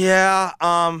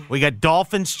 Yeah. We got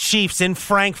Dolphins Chiefs in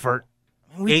Frankfurt,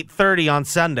 8:30 on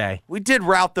Sunday. We did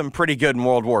rout them pretty good in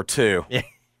World War II. Yeah.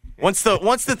 Once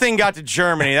the thing got to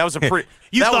Germany, that was a pretty.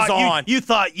 You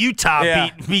thought Utah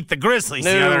beat the Grizzlies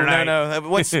the other night. No.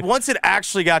 Once it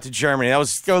actually got to Germany, that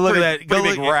was go look at that.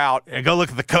 Pretty big rout. Go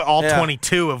look at the all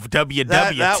 22 of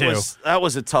WW2. That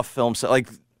was a tough film. So like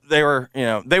they were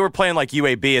playing like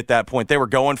UAB at that point. They were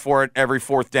going for it every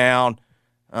fourth down.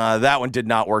 That one did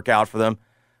not work out for them.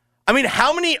 I mean,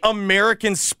 how many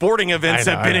American sporting events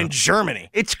have been in Germany?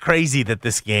 It's crazy that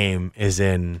this game is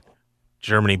in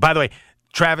Germany. By the way,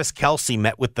 Travis Kelce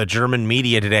met with the German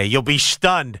media today. You'll be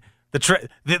stunned.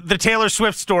 The Taylor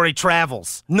Swift story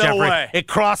travels. No Jeffrey. way. It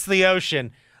crossed the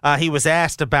ocean. He was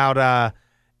asked about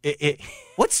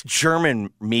what's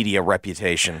German media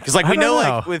reputation? Because we know,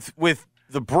 like with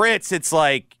the Brits, it's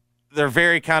like they're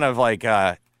very kind of like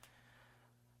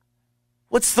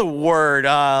what's the word?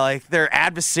 Like they're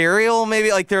adversarial,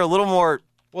 maybe. Like they're a little more.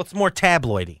 Well, it's more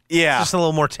tabloidy. Yeah. It's just a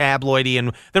little more tabloidy,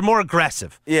 and they're more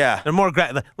aggressive. Yeah. They're more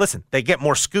aggressive. Listen, they get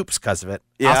more scoops because of it.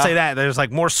 Yeah. I'll say that. There's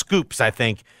like more scoops, I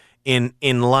think, in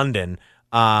London.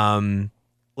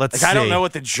 Let's see. I don't know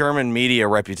what the German media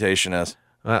reputation is.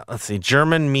 Let's see.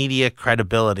 German media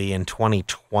credibility in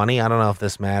 2020. I don't know if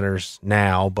this matters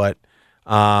now, but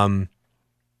much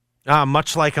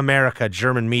like America,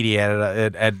 German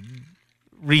media at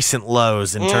recent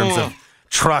lows in terms of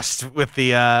trust with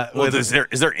the.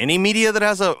 Is there any media that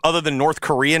has other than North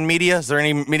Korean media? Is there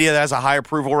any media that has a high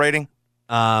approval rating?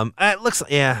 It looks.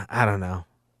 Yeah, I don't know.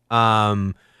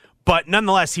 But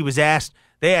nonetheless, he was asked.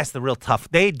 They asked the real tough.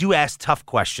 They do ask tough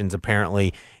questions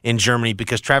apparently in Germany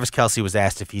because Travis Kelce was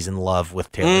asked if he's in love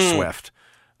with Taylor Swift.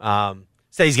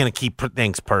 Said he's going to keep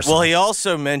things personal. Well, he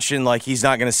also mentioned like he's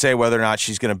not going to say whether or not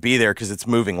she's going to be there because it's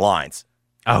moving lines.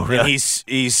 Oh, really? And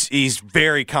he's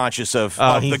very conscious of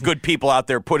the good people out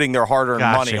there putting their hard-earned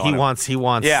money on him. He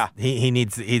wants. Yeah. He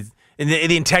needs.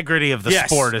 The integrity of the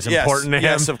sport is important to him.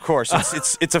 Yes, of course.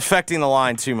 It's affecting the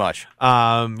line too much.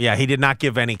 Yeah, he did not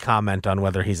give any comment on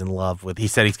whether he's in love with. He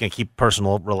said he's going to keep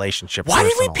personal relationships. Why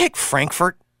did we pick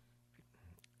Frankfurt?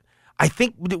 I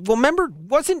think. Well, remember,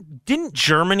 didn't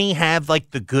Germany have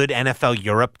like the good NFL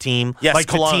Europe team? Yes, like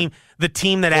Cologne. the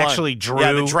team that actually drew.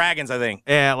 Yeah, the Dragons, I think.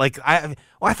 Yeah, like I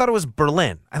thought it was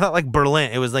Berlin. I thought like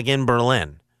Berlin. It was like in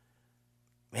Berlin.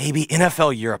 Maybe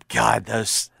NFL Europe. God,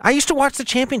 those. I used to watch the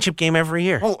championship game every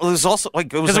year. Well, it was also like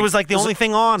because it was like the only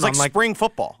thing on. It was like spring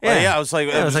football. Yeah, it was like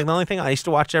it was like the only thing I used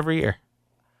to watch every year.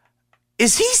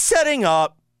 Is he setting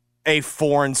up a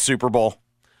foreign Super Bowl?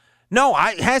 No,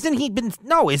 hasn't he been?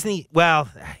 No, isn't he? Well,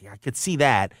 I could see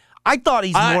that. I thought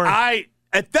he's more.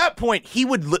 At that point,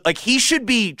 he should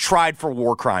be tried for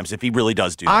war crimes if he really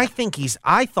does do that.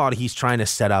 I thought he's trying to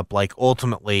set up like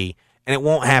ultimately, and it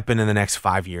won't happen in the next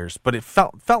 5 years. But it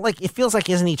feels like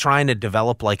isn't he trying to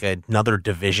develop like another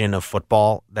division of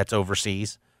football that's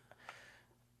overseas?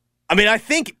 I mean, I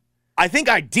think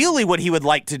ideally what he would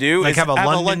like to do is have a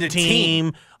London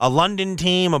team,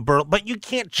 but you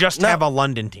can't just have a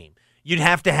London team. You'd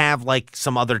have to have like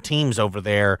some other teams over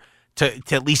there to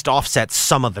at least offset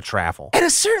some of the travel. At a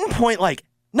certain point, like,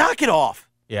 knock it off.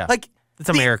 Yeah. Like, it's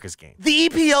America's game. The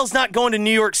EPL's not going to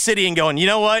New York City and going, you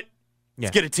know what?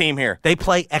 Let's get a team here. They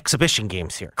play exhibition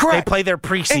games here. Correct. They play their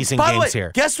preseason games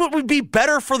here. Guess what would be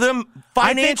better for them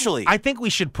financially? I think we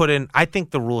should put in, I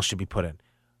think the rules should be put in.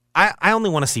 I only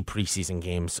want to see preseason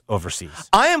games overseas.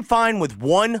 I am fine with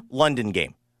one London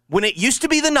game. When it used to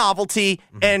be the novelty,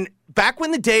 and back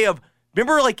when the day of,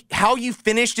 remember like how you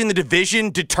finished in the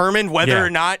division determined whether or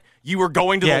not you were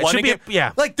going to the London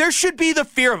game? Like there should be the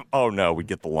fear of, oh no, we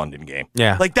get the London game.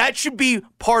 Yeah. Like that should be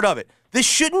part of it. This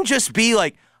shouldn't just be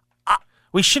like.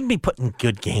 We shouldn't be putting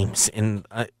good games in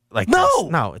like no.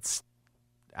 This.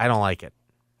 No, I don't like it.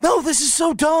 No, this is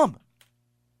so dumb.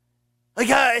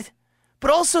 Like, but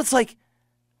also it's like,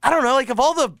 I don't know, like of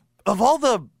all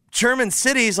the German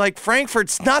cities, like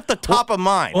Frankfurt's not the top of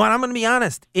mind. Well, and I'm going to be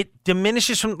honest. It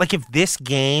diminishes from, like, if this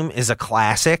game is a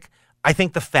classic, I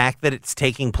think the fact that it's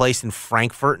taking place in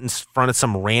Frankfurt in front of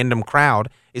some random crowd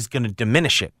is going to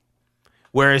diminish it.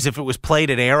 Whereas if it was played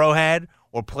at Arrowhead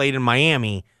or played in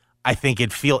Miami, I think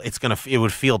it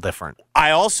would feel different.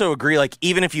 I also agree, like,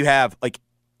 even if you have, like,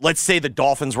 let's say the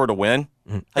Dolphins were to win.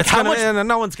 Like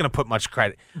no one's going to put much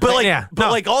credit.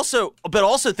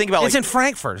 Also think about, it's in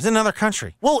Frankfurt. It's in another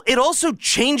country. Well, it also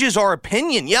changes our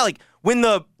opinion. Yeah, like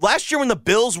last year when the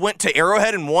Bills went to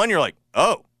Arrowhead and won, you're like,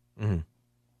 oh,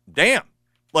 damn.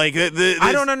 Like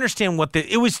I don't understand what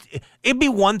it was. It'd be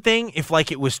one thing if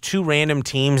like it was two random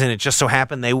teams and it just so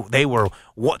happened they were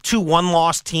two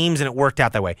one-loss teams and it worked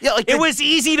out that way. Yeah, like it was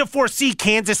easy to foresee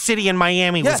Kansas City and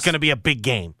Miami was going to be a big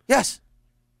game. Yes.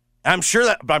 I'm sure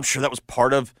that was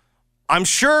part of. I'm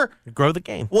sure grow the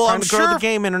game. Well, I'm sure grow the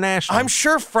game internationally. I'm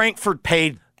sure Frankfurt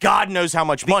paid God knows how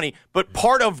much money, but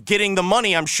part of getting the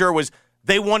money, I'm sure, was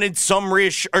they wanted some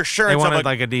reassurance. They wanted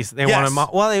like a decent. They wanted.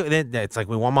 Well, it's like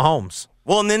we want Mahomes.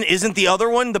 Well, and then isn't the other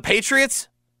one the Patriots?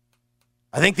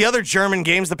 I think the other German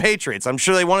game's the Patriots. I'm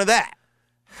sure they wanted that.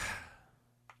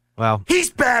 Well,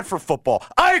 he's bad for football.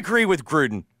 I agree with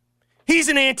Gruden. He's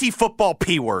an anti-football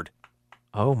P word.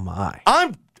 Oh my!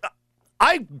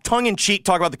 I tongue-in-cheek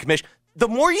talk about the commission. The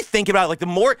more you think about it, like the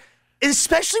more,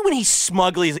 especially when he's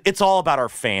smugly, it's all about our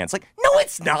fans. Like, no,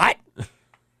 it's not.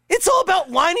 It's all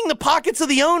about lining the pockets of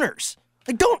the owners.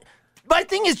 Like, my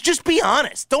thing is just be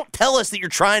honest. Don't tell us that you're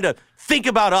trying to think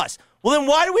about us. Well, then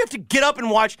why do we have to get up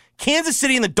and watch Kansas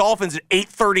City and the Dolphins at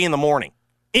 8:30 in the morning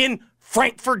in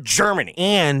Frankfurt, Germany?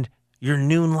 And your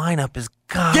noon lineup is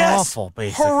god-awful,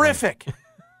 basically. Horrific.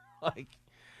 Like,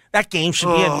 that game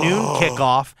should be a noon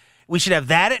kickoff. We should have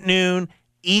that at noon.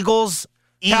 Cowboys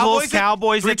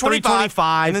at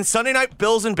 3:25. And then Sunday night,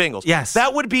 Bills and Bengals. Yes.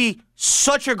 That would be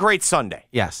such a great Sunday.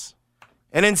 Yes.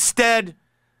 And instead,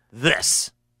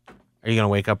 this. Are you going to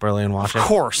wake up early and watch it? Of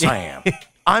course I am.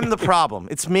 I'm the problem.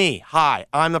 It's me. Hi,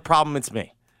 I'm the problem. It's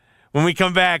me. When we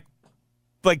come back,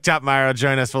 Blake Topmeyer will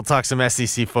join us. We'll talk some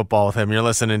SEC football with him. You're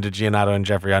listening to Giannotto and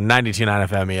Jeffrey on 92.9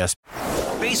 FM ESPN.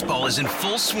 Baseball is in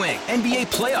full swing.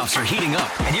 NBA playoffs are heating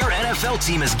up, and your NFL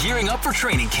team is gearing up for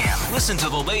training camp. Listen to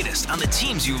the latest on the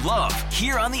teams you love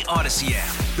here on the Odyssey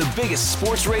app. The biggest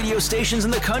sports radio stations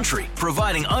in the country,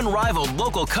 providing unrivaled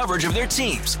local coverage of their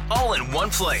teams, all in one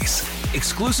place.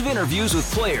 Exclusive interviews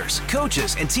with players,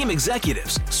 coaches, and team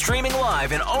executives, streaming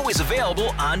live and always available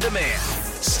on demand.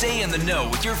 Stay in the know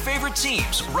with your favorite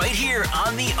teams right here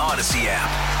on the Odyssey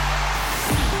app.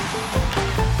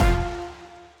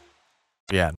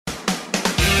 Yeah.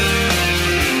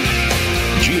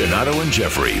 Giannotto and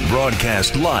Jeffrey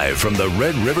broadcast live from the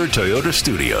Red River Toyota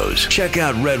Studios. Check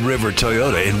out Red River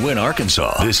Toyota in Wynn,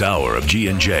 Arkansas. This hour of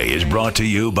G&J is brought to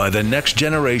you by the Next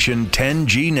Generation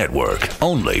 10G Network,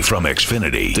 only from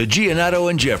Xfinity. The Giannotto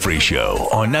and Jeffrey Show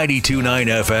on 92.9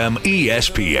 FM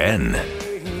ESPN.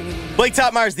 Blake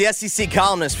Topmeyer is the SEC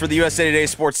columnist for the USA Today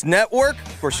Sports Network.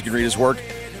 Of course, you can read his work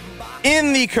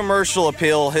in the Commercial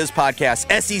Appeal, his podcast,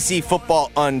 SEC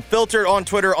Football Unfiltered, on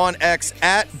Twitter, on X,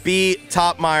 at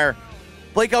 @BTopmeyer.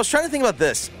 Blake, I was trying to think about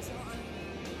this.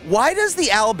 Why does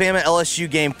the Alabama-LSU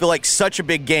game feel like such a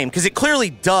big game? Because it clearly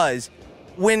does,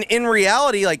 when in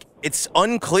reality, like, it's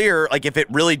unclear, like, if it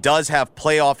really does have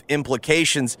playoff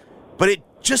implications, but it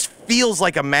just feels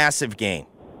like a massive game.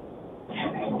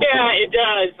 Yeah, it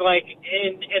does. Like,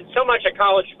 and so much of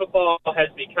college football has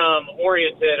become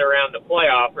oriented around the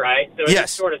playoff, right? So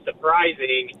it's sort of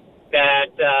surprising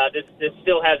that this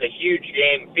still has a huge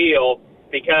game feel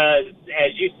because,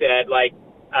 as you said, like,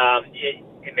 it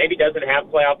maybe doesn't have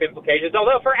playoff implications.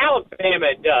 Although for Alabama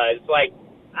it does. Like,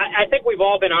 I think we've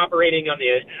all been operating on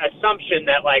the assumption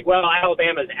that, like, well,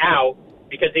 Alabama's out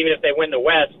because even if they win the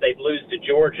West, they'd lose to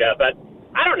Georgia. But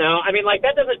I don't know. I mean, like,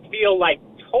 that doesn't feel like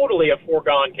totally a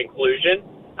foregone conclusion.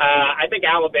 I think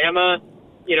Alabama,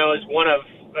 is one of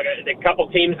the couple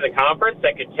teams in the conference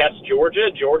that could test Georgia.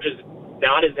 Georgia's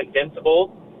not as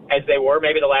invincible as they were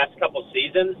maybe the last couple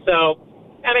seasons. So,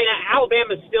 I mean,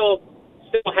 Alabama's still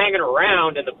hanging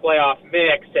around in the playoff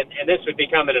mix, and this would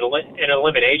become an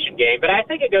elimination game. But I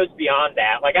think it goes beyond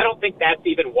that. Like, I don't think that's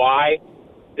even why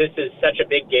this is such a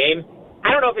big game. I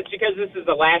don't know if it's because this is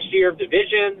the last year of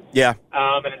divisions. Yeah.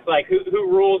 And it's like who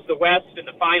rules the West in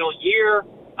the final year,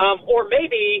 or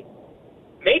maybe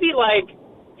like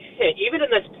even in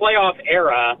this playoff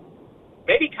era,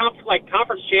 maybe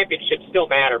conference championships still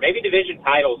matter. Maybe division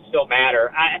titles still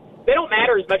matter. They don't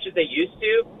matter as much as they used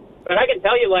to. But I can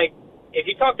tell you, like, if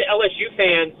you talk to LSU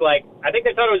fans, like, I think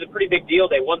they thought it was a pretty big deal.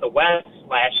 They won the West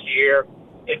last year.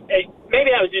 maybe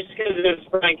that was just because it was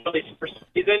Brian Kelly's first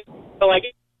season, but like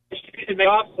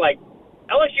playoffs, like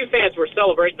LSU fans were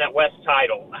celebrating that West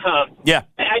title. Yeah,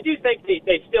 I do think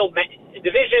they still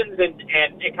divisions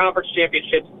and conference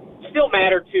championships still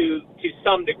matter to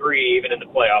some degree, even in the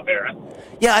playoff era.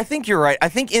 Yeah, I think you're right. I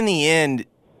think in the end,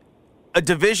 a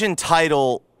division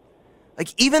title, like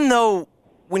even though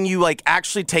when you like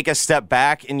actually take a step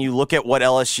back and you look at what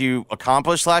LSU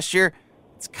accomplished last year,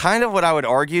 it's kind of what I would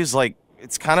argue is like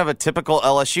it's kind of a typical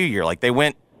LSU year. Like they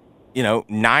went,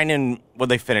 9 and what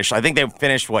they finished. I think they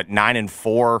finished 9-4,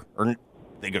 or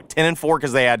they go 10-4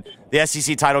 because they had the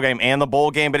SEC title game and the bowl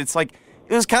game. But it's like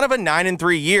it was kind of a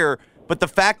 9-3 year. But the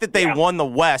fact that they won the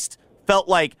West felt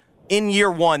like in year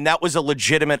one that was a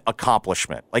legitimate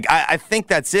accomplishment. Like I think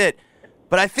that's it.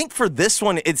 But I think for this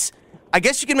one, I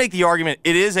guess you can make the argument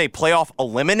it is a playoff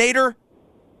eliminator.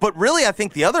 But really, I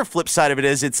think the other flip side of it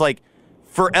is it's like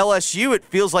for LSU, it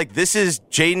feels like this is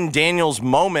Jaden Daniels'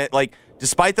 moment. Like,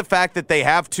 despite the fact that they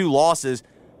have 2 losses,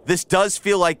 this does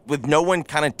feel like with no one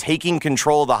kind of taking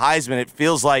control of the Heisman, it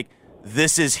feels like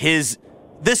this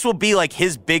will be like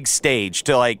his big stage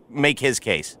to like make his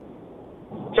case.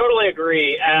 Totally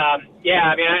agree. I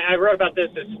mean, I wrote about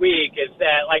this week, is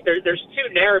that like there's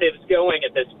 2 narratives going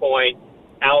at this point.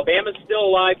 Alabama's still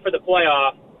alive for the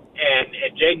playoff, and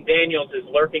Jaden Daniels is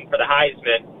lurking for the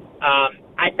Heisman.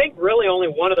 I think really only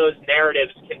one of those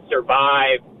narratives can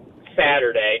survive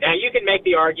Saturday. Now, you can make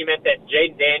the argument that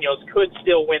Jaden Daniels could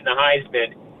still win the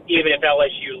Heisman even if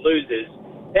LSU loses.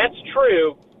 That's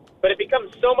true, but it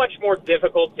becomes so much more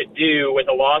difficult to do with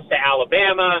a loss to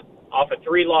Alabama off a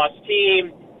 3-loss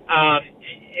team.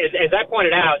 As I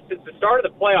pointed out, since the start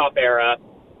of the playoff era,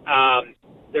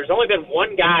 there's only been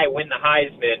one guy win the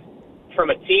Heisman from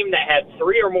a team that had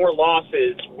 3 or more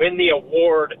losses when the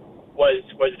award was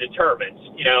determined.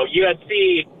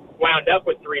 USC wound up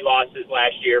with 3 losses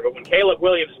last year, but when Caleb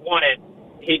Williams won it,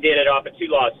 he did it off a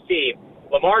 2-loss team.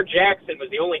 Lamar Jackson was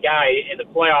the only guy in the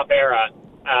playoff era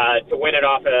to win it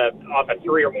off a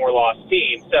 3 or more loss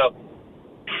team. So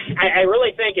I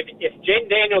really think if Jaden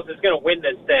Daniels is going to win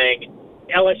this thing,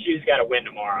 LSU's got to win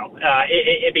tomorrow.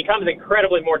 It becomes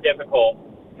incredibly more difficult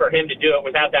for him to do it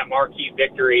without that marquee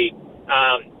victory.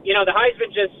 The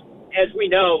Heisman just, as we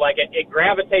know, like it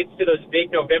gravitates to those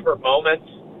big November moments.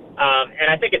 And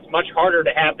I think it's much harder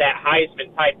to have that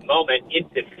Heisman-type moment in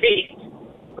defeat.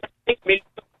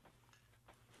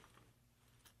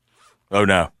 Oh,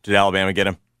 no. Did Alabama get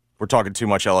him? We're talking too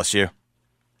much LSU.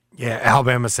 Yeah,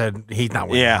 Alabama said he's not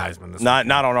winning the Heisman this weekend.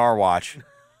 Not on our watch.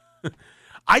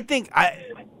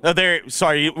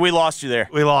 Sorry, we lost you there.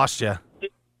 We lost you.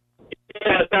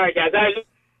 Yeah, sorry, guys.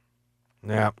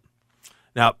 Yeah.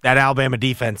 No, that Alabama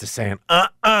defense is saying,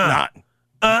 not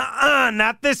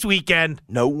this weekend.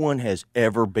 No one has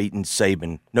ever beaten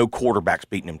Saban. No quarterback's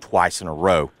beaten him twice in a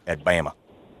row at Bama.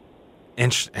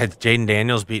 And has Jaden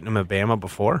Daniels beaten him at Bama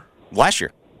before? Last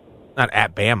year. Not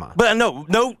at Bama. But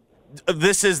no,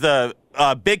 this is the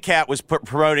Big Cat was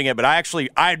promoting it, but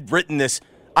I'd written this.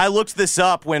 I looked this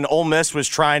up when Ole Miss was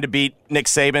trying to beat Nick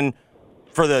Saban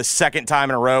for the second time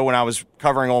in a row when I was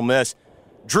covering Ole Miss.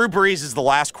 Drew Brees is the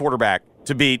last quarterback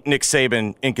to beat Nick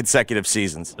Saban in consecutive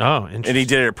seasons. Oh, interesting. And he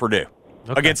did it at Purdue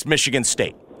against Michigan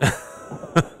State.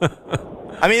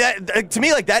 I mean, to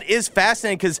me, like, that is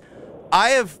fascinating because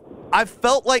I've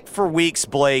felt like for weeks,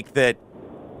 Blake, that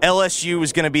LSU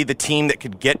was going to be the team that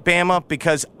could get Bama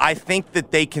because I think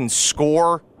that they can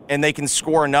score and they can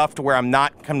score enough to where I'm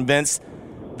not convinced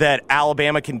that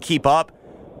Alabama can keep up.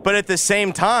 But at the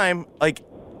same time, like,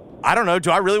 I don't know,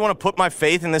 do I really want to put my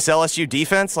faith in this LSU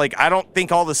defense? Like, I don't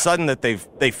think all of a sudden that they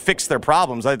fixed their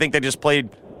problems. I think they just played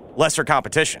lesser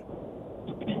competition.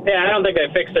 Yeah, I don't think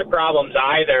they fixed their problems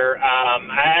either.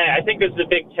 I think this is a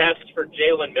big test for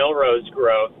Jalen Milroe's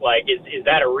growth. Like, is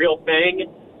that a real thing,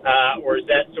 or is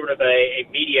that sort of a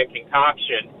media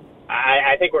concoction?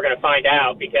 I think we're going to find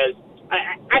out because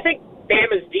I think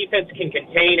Bama's defense can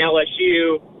contain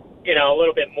LSU, a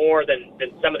little bit more than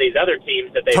some of these other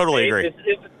teams that they've totally faced.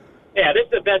 Agree. This is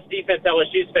the best defense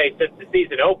LSU's faced since the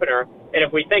season opener. And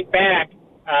if we think back,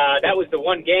 that was the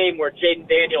one game where Jaden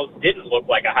Daniels didn't look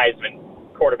like a Heisman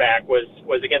quarterback, was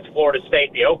against Florida State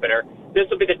in the opener. This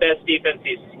will be the best defense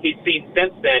he's seen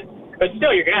since then. But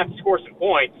still, you're going to have to score some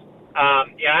points.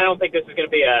 I don't think this is going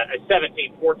to be a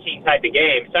 17-14 type of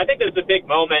game. So I think this is a big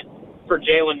moment for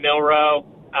Jalen Milroe.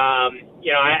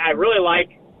 I really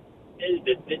like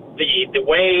the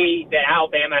way that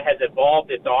Alabama has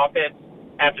evolved its offense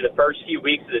after the first few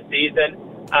weeks of the season.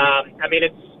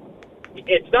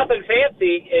 It's nothing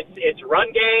fancy. It's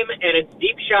run game and it's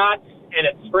deep shots and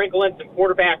it's sprinkling some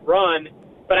quarterback run.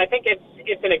 but I think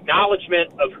it's an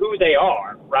acknowledgement of who they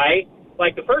are, right?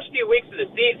 Like the first few weeks of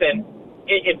the season,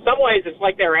 in some ways, it's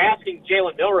like they're asking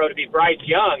Jalen Milroe to be Bryce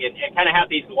Young and kind of have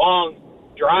these long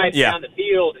drives down the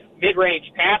field,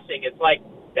 mid-range passing. It's like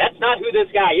that's not who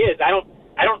this guy is. I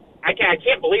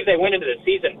can't believe they went into the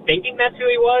season thinking that's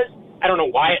who he was. I don't know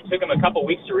why it took them a couple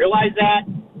weeks to realize that,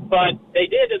 but they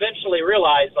did eventually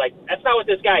realize, like, that's not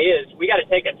what this guy is. We got to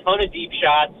take a ton of deep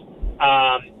shots.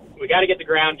 We got to get the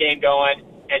ground game going,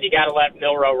 and you got to let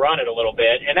Milroe run it a little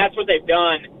bit. And that's what they've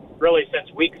done really since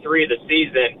week 3 of the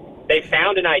season. They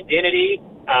found an identity.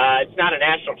 It's not a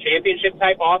national championship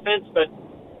type offense, but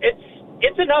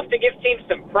it's enough to give teams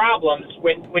some problems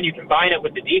when you combine it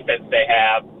with the defense they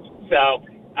have. So,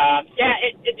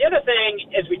 the other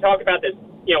thing as we talk about this,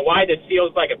 why this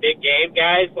feels like a big game,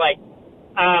 guys, like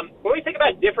when we think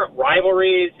about different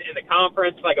rivalries in the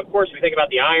conference, like of course we think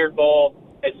about the Iron Bowl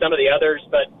and some of the others,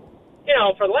 but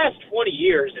for the last 20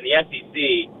 years in the SEC,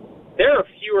 there are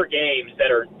fewer games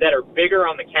that are bigger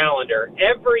on the calendar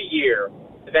every year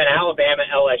than Alabama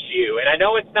LSU. And I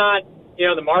know it's not,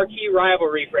 the marquee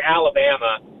rivalry for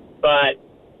Alabama, but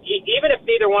even if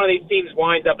neither one of these teams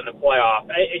winds up in the playoff,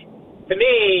 to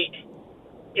me,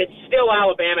 it's still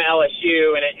Alabama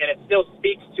LSU, and it still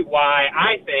speaks to why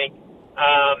I think,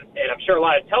 and I'm sure a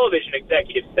lot of television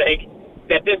executives think,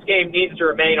 that this game needs to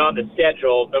remain on the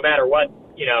schedule no matter what,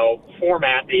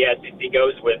 format the SEC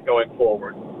goes with going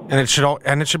forward. And it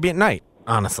should be at night,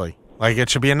 honestly. Like,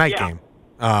 it should be a night game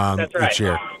that's right. each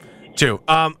year, too.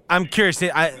 I'm curious.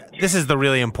 This is the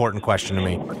really important question to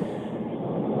me.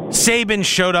 Saban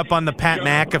showed up on the Pat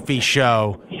McAfee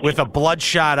show with a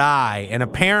bloodshot eye, and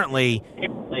apparently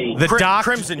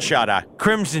Crimson shot eye.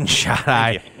 Crimson shot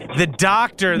eye.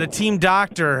 The team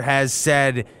doctor has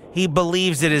said he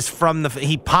believes it is from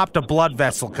he popped a blood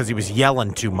vessel because he was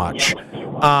yelling too much.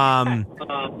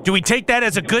 Do we take that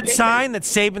as a good sign that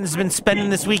Saban's been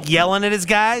spending this week yelling at his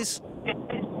guys?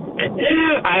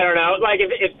 I don't know. Like,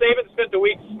 if Saban spent the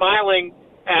week smiling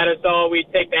at us all,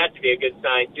 we'd take that to be a good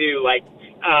sign, too. Like,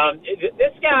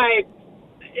 this guy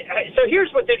 – so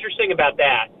here's what's interesting about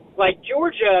that. Like,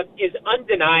 Georgia is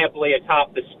undeniably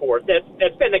atop the sport.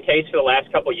 That's been the case for the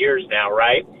last couple years now,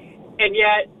 right? And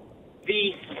yet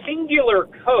the singular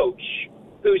coach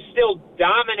who still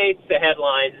dominates the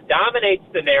headlines, dominates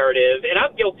the narrative, and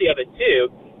I'm guilty of it too,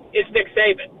 is Nick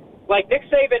Saban. Like, Nick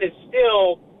Saban is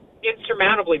still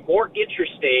insurmountably more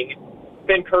interesting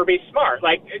than Kirby Smart.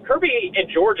 Like, Kirby and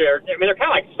Georgia, they're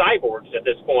kind of like cyborgs at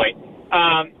this point.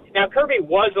 Now, Kirby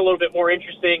was a little bit more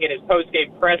interesting in his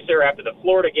post-game presser after the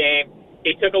Florida game.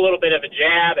 He took a little bit of a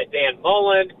jab at Dan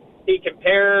Mullen. He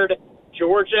compared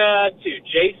Georgia to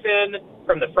Jason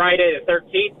from the Friday the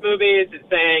 13th movies and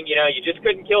saying, you just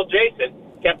couldn't kill Jason.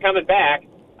 Kept coming back.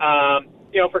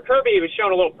 For Kirby, he was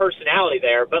showing a little personality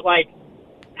there. But, like,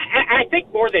 I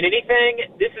think more than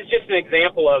anything, this is just an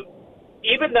example of,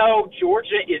 even though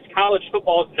Georgia is college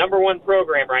football's #1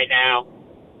 program right now,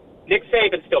 Nick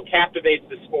Saban still captivates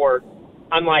the sport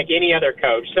unlike any other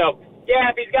coach. So, yeah,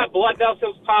 if he's got blood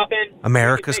vessels popping.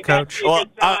 America's coach? Well,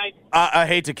 I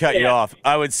hate to cut you off.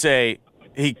 I would say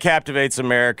he captivates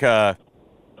America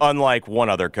unlike one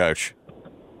other coach.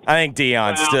 I think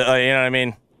Deion's still, you know what I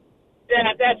mean?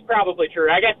 Yeah, that's probably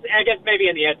true. I guess maybe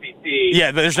in the SEC.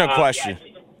 Yeah, there's no question.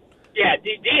 Yeah,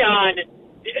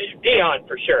 Deion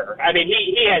for sure. I mean,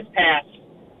 he has passed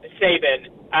Saban,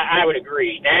 I would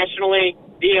agree. Nationally,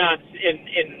 Deion's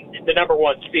in the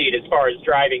 #1 seed as far as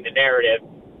driving the narrative.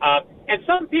 And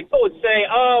some people would say,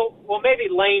 oh, well, maybe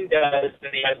Lane does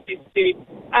in the SEC.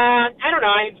 I don't know.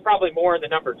 I think it's probably more in the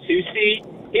 #2 seed.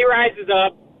 He rises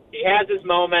up. He has his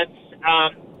moments.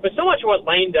 But so much of what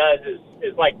Lane does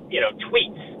is like,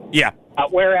 tweets. Yeah.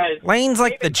 Whereas Lane's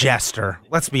like the jester.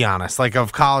 Let's be honest. Like,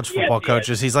 of college football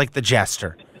coaches, he's like the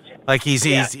jester. Like, he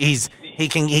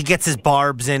gets his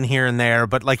barbs in here and there,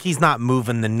 but like he's not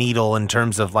moving the needle in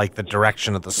terms of like the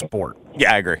direction of the sport.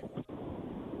 Yeah, I agree.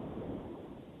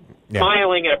 Yeah.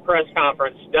 Smiling at a press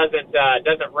conference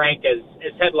doesn't rank as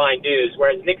headline news,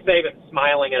 whereas Nick Saban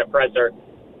smiling at a presser.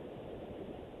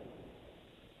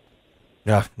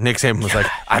 Yeah, Nick Saban was like,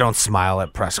 I don't smile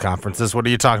at press conferences. What are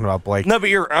you talking about, Blake? No, but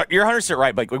you're 100%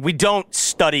 right, Blake. Like, we don't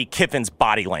study Kiffin's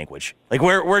body language. Like,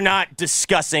 we're not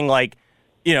discussing, like,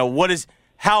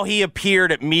 how he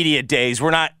appeared at media days.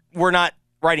 We're not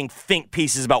writing think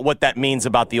pieces about what that means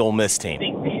about the Ole Miss team.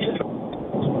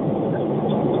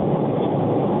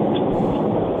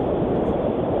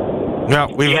 No,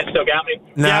 You guys still got me?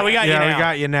 Yeah, we got you now. We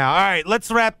got you now. All right, let's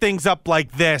wrap things up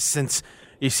like this, since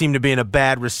you seem to be in a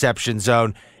bad reception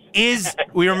zone.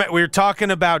 We were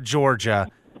talking about Georgia.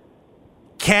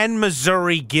 Can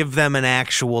Missouri give them an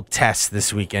actual test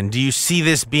this weekend? Do you see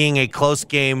this being a close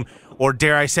game, or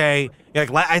dare I say,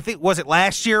 I think, was it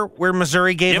last year where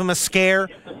Missouri gave them a scare?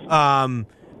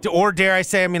 Or dare I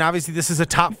say, obviously this is a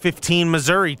top 15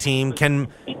 Missouri team.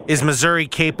 Is Missouri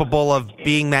capable of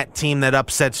being that team that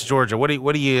upsets Georgia? What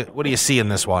do you see in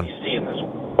this one?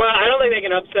 Well, I don't think they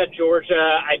can upset Georgia.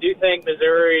 I do think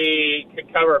Missouri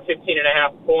could cover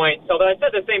 15.5 points. Although I said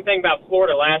the same thing about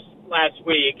Florida last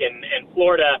week, and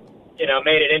Florida,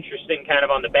 made it interesting kind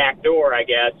of on the back door, I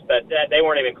guess. But they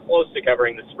weren't even close to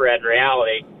covering the spread in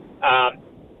reality.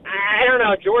 I don't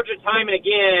know. Georgia, time and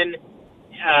again,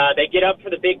 they get up for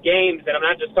the big games, and I'm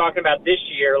not just talking about this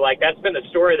year. Like, that's been the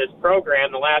story of this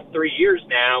program the last 3 years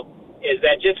now, is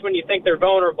that just when you think they're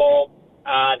vulnerable,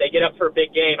 they get up for a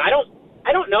big game. I don't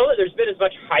know that there's been as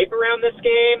much hype around this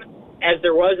game as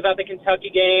there was about the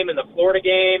Kentucky game and the Florida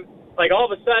game. Like, all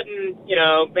of a sudden,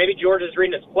 maybe Georgia's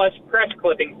reading its press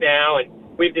clippings now, and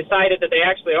we've decided that they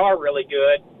actually are really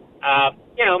good.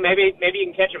 Maybe you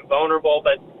can catch them vulnerable,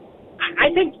 but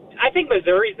I think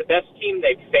Missouri's the best team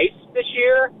they've faced this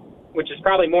year, which is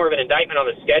probably more of an indictment on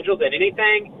the schedule than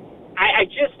anything. I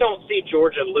just don't see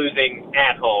Georgia losing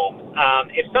at home.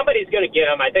 If somebody's going to get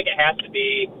them, I think it has to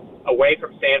be away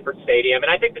from Sanford Stadium.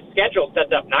 And I think the schedule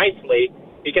sets up nicely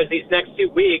because these next 2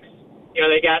 weeks,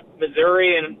 they got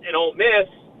Missouri and Ole Miss.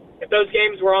 If those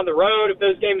games were on the road, if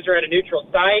those games are at a neutral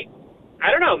site, I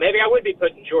don't know. Maybe I would be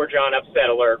putting Georgia on upset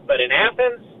alert. But in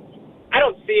Athens, I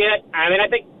don't see it. I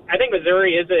think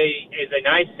Missouri is a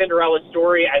nice Cinderella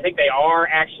story. I think they are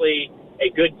actually a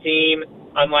good team,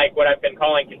 unlike what I've been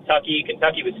calling Kentucky.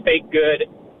 Kentucky was fake good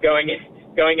going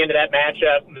into that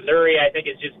matchup. Missouri, I think,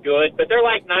 is just good, but they're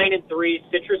like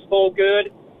 9-3 Citrus Bowl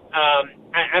good.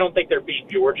 I don't think they're beat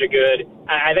Georgia good.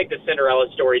 I think the Cinderella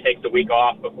story takes a week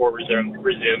off before resuming.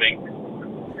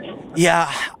 Yeah,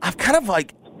 I'm kind of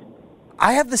like,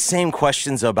 I have the same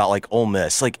questions about like Ole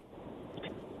Miss. Like,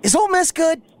 is Ole Miss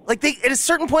good? Like, at a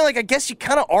certain point, like, I guess you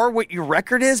kind of are what your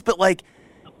record is, but like,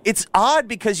 it's odd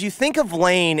because you think of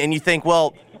Lane and you think,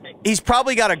 well, he's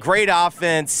probably got a great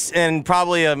offense and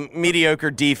probably a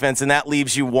mediocre defense, and that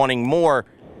leaves you wanting more.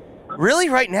 Really,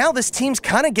 right now, this team's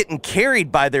kind of getting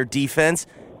carried by their defense.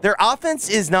 Their offense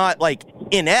is not, like,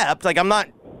 inept. Like, I'm not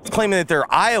claiming that they're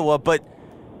Iowa, but,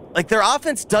 like, their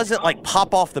offense doesn't, like,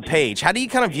 pop off the page. How do you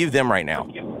kind of view them right now?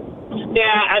 Yeah,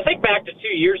 I think back to 2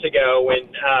 years ago when,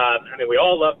 we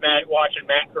all loved watching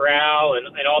Matt Corral and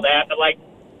all that, but, like,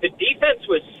 the defense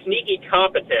was sneaky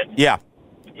competent. Yeah.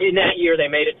 In that year, they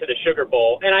made it to the Sugar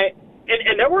Bowl.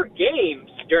 And there were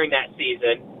games during that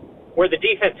season where the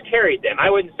defense carried them. I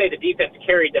wouldn't say the defense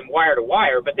carried them wire to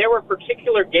wire, but there were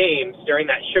particular games during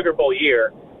that Sugar Bowl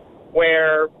year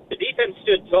where the defense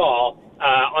stood tall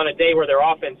on a day where their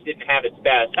offense didn't have its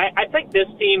best. I think this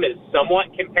team is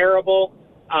somewhat comparable.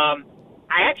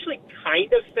 I actually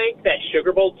kind of think that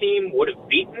Sugar Bowl team would have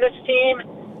beaten this team.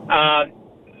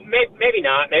 Maybe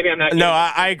not. Maybe I'm not. No,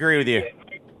 I agree with you.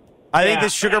 I think the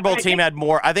Sugar Bowl team had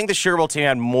more. I think the Sugar Bowl team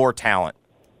had more talent.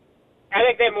 I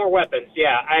think they have more weapons.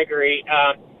 Yeah, I agree.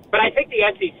 But I think the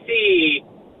SEC,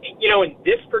 in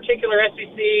this particular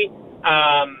SEC,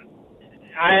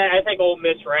 I think Ole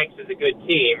Miss ranks as a good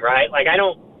team, right? Like, I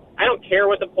don't care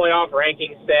what the playoff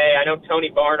rankings say. I know Tony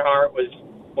Barnhart was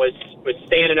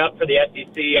standing up for the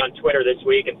SEC on Twitter this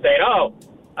week and saying,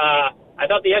 I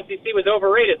thought the SEC was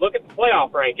overrated. Look at the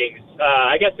playoff rankings.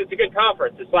 I guess it's a good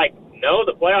conference. It's like, no,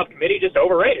 the playoff committee just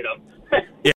overrated them.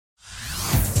 Yeah.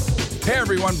 Hey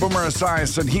everyone, Boomer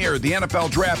Esiason here. The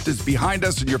NFL draft is behind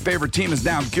us and your favorite team is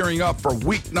now gearing up for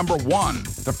week number 1.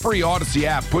 The free Odyssey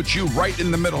app puts you right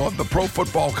in the middle of the pro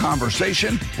football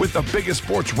conversation with the biggest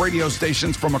sports radio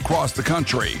stations from across the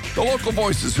country. The local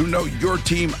voices who know your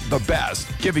team the best,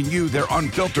 giving you their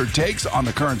unfiltered takes on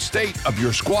the current state of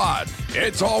your squad.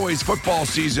 It's always football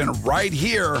season right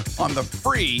here on the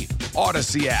free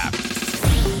Odyssey app.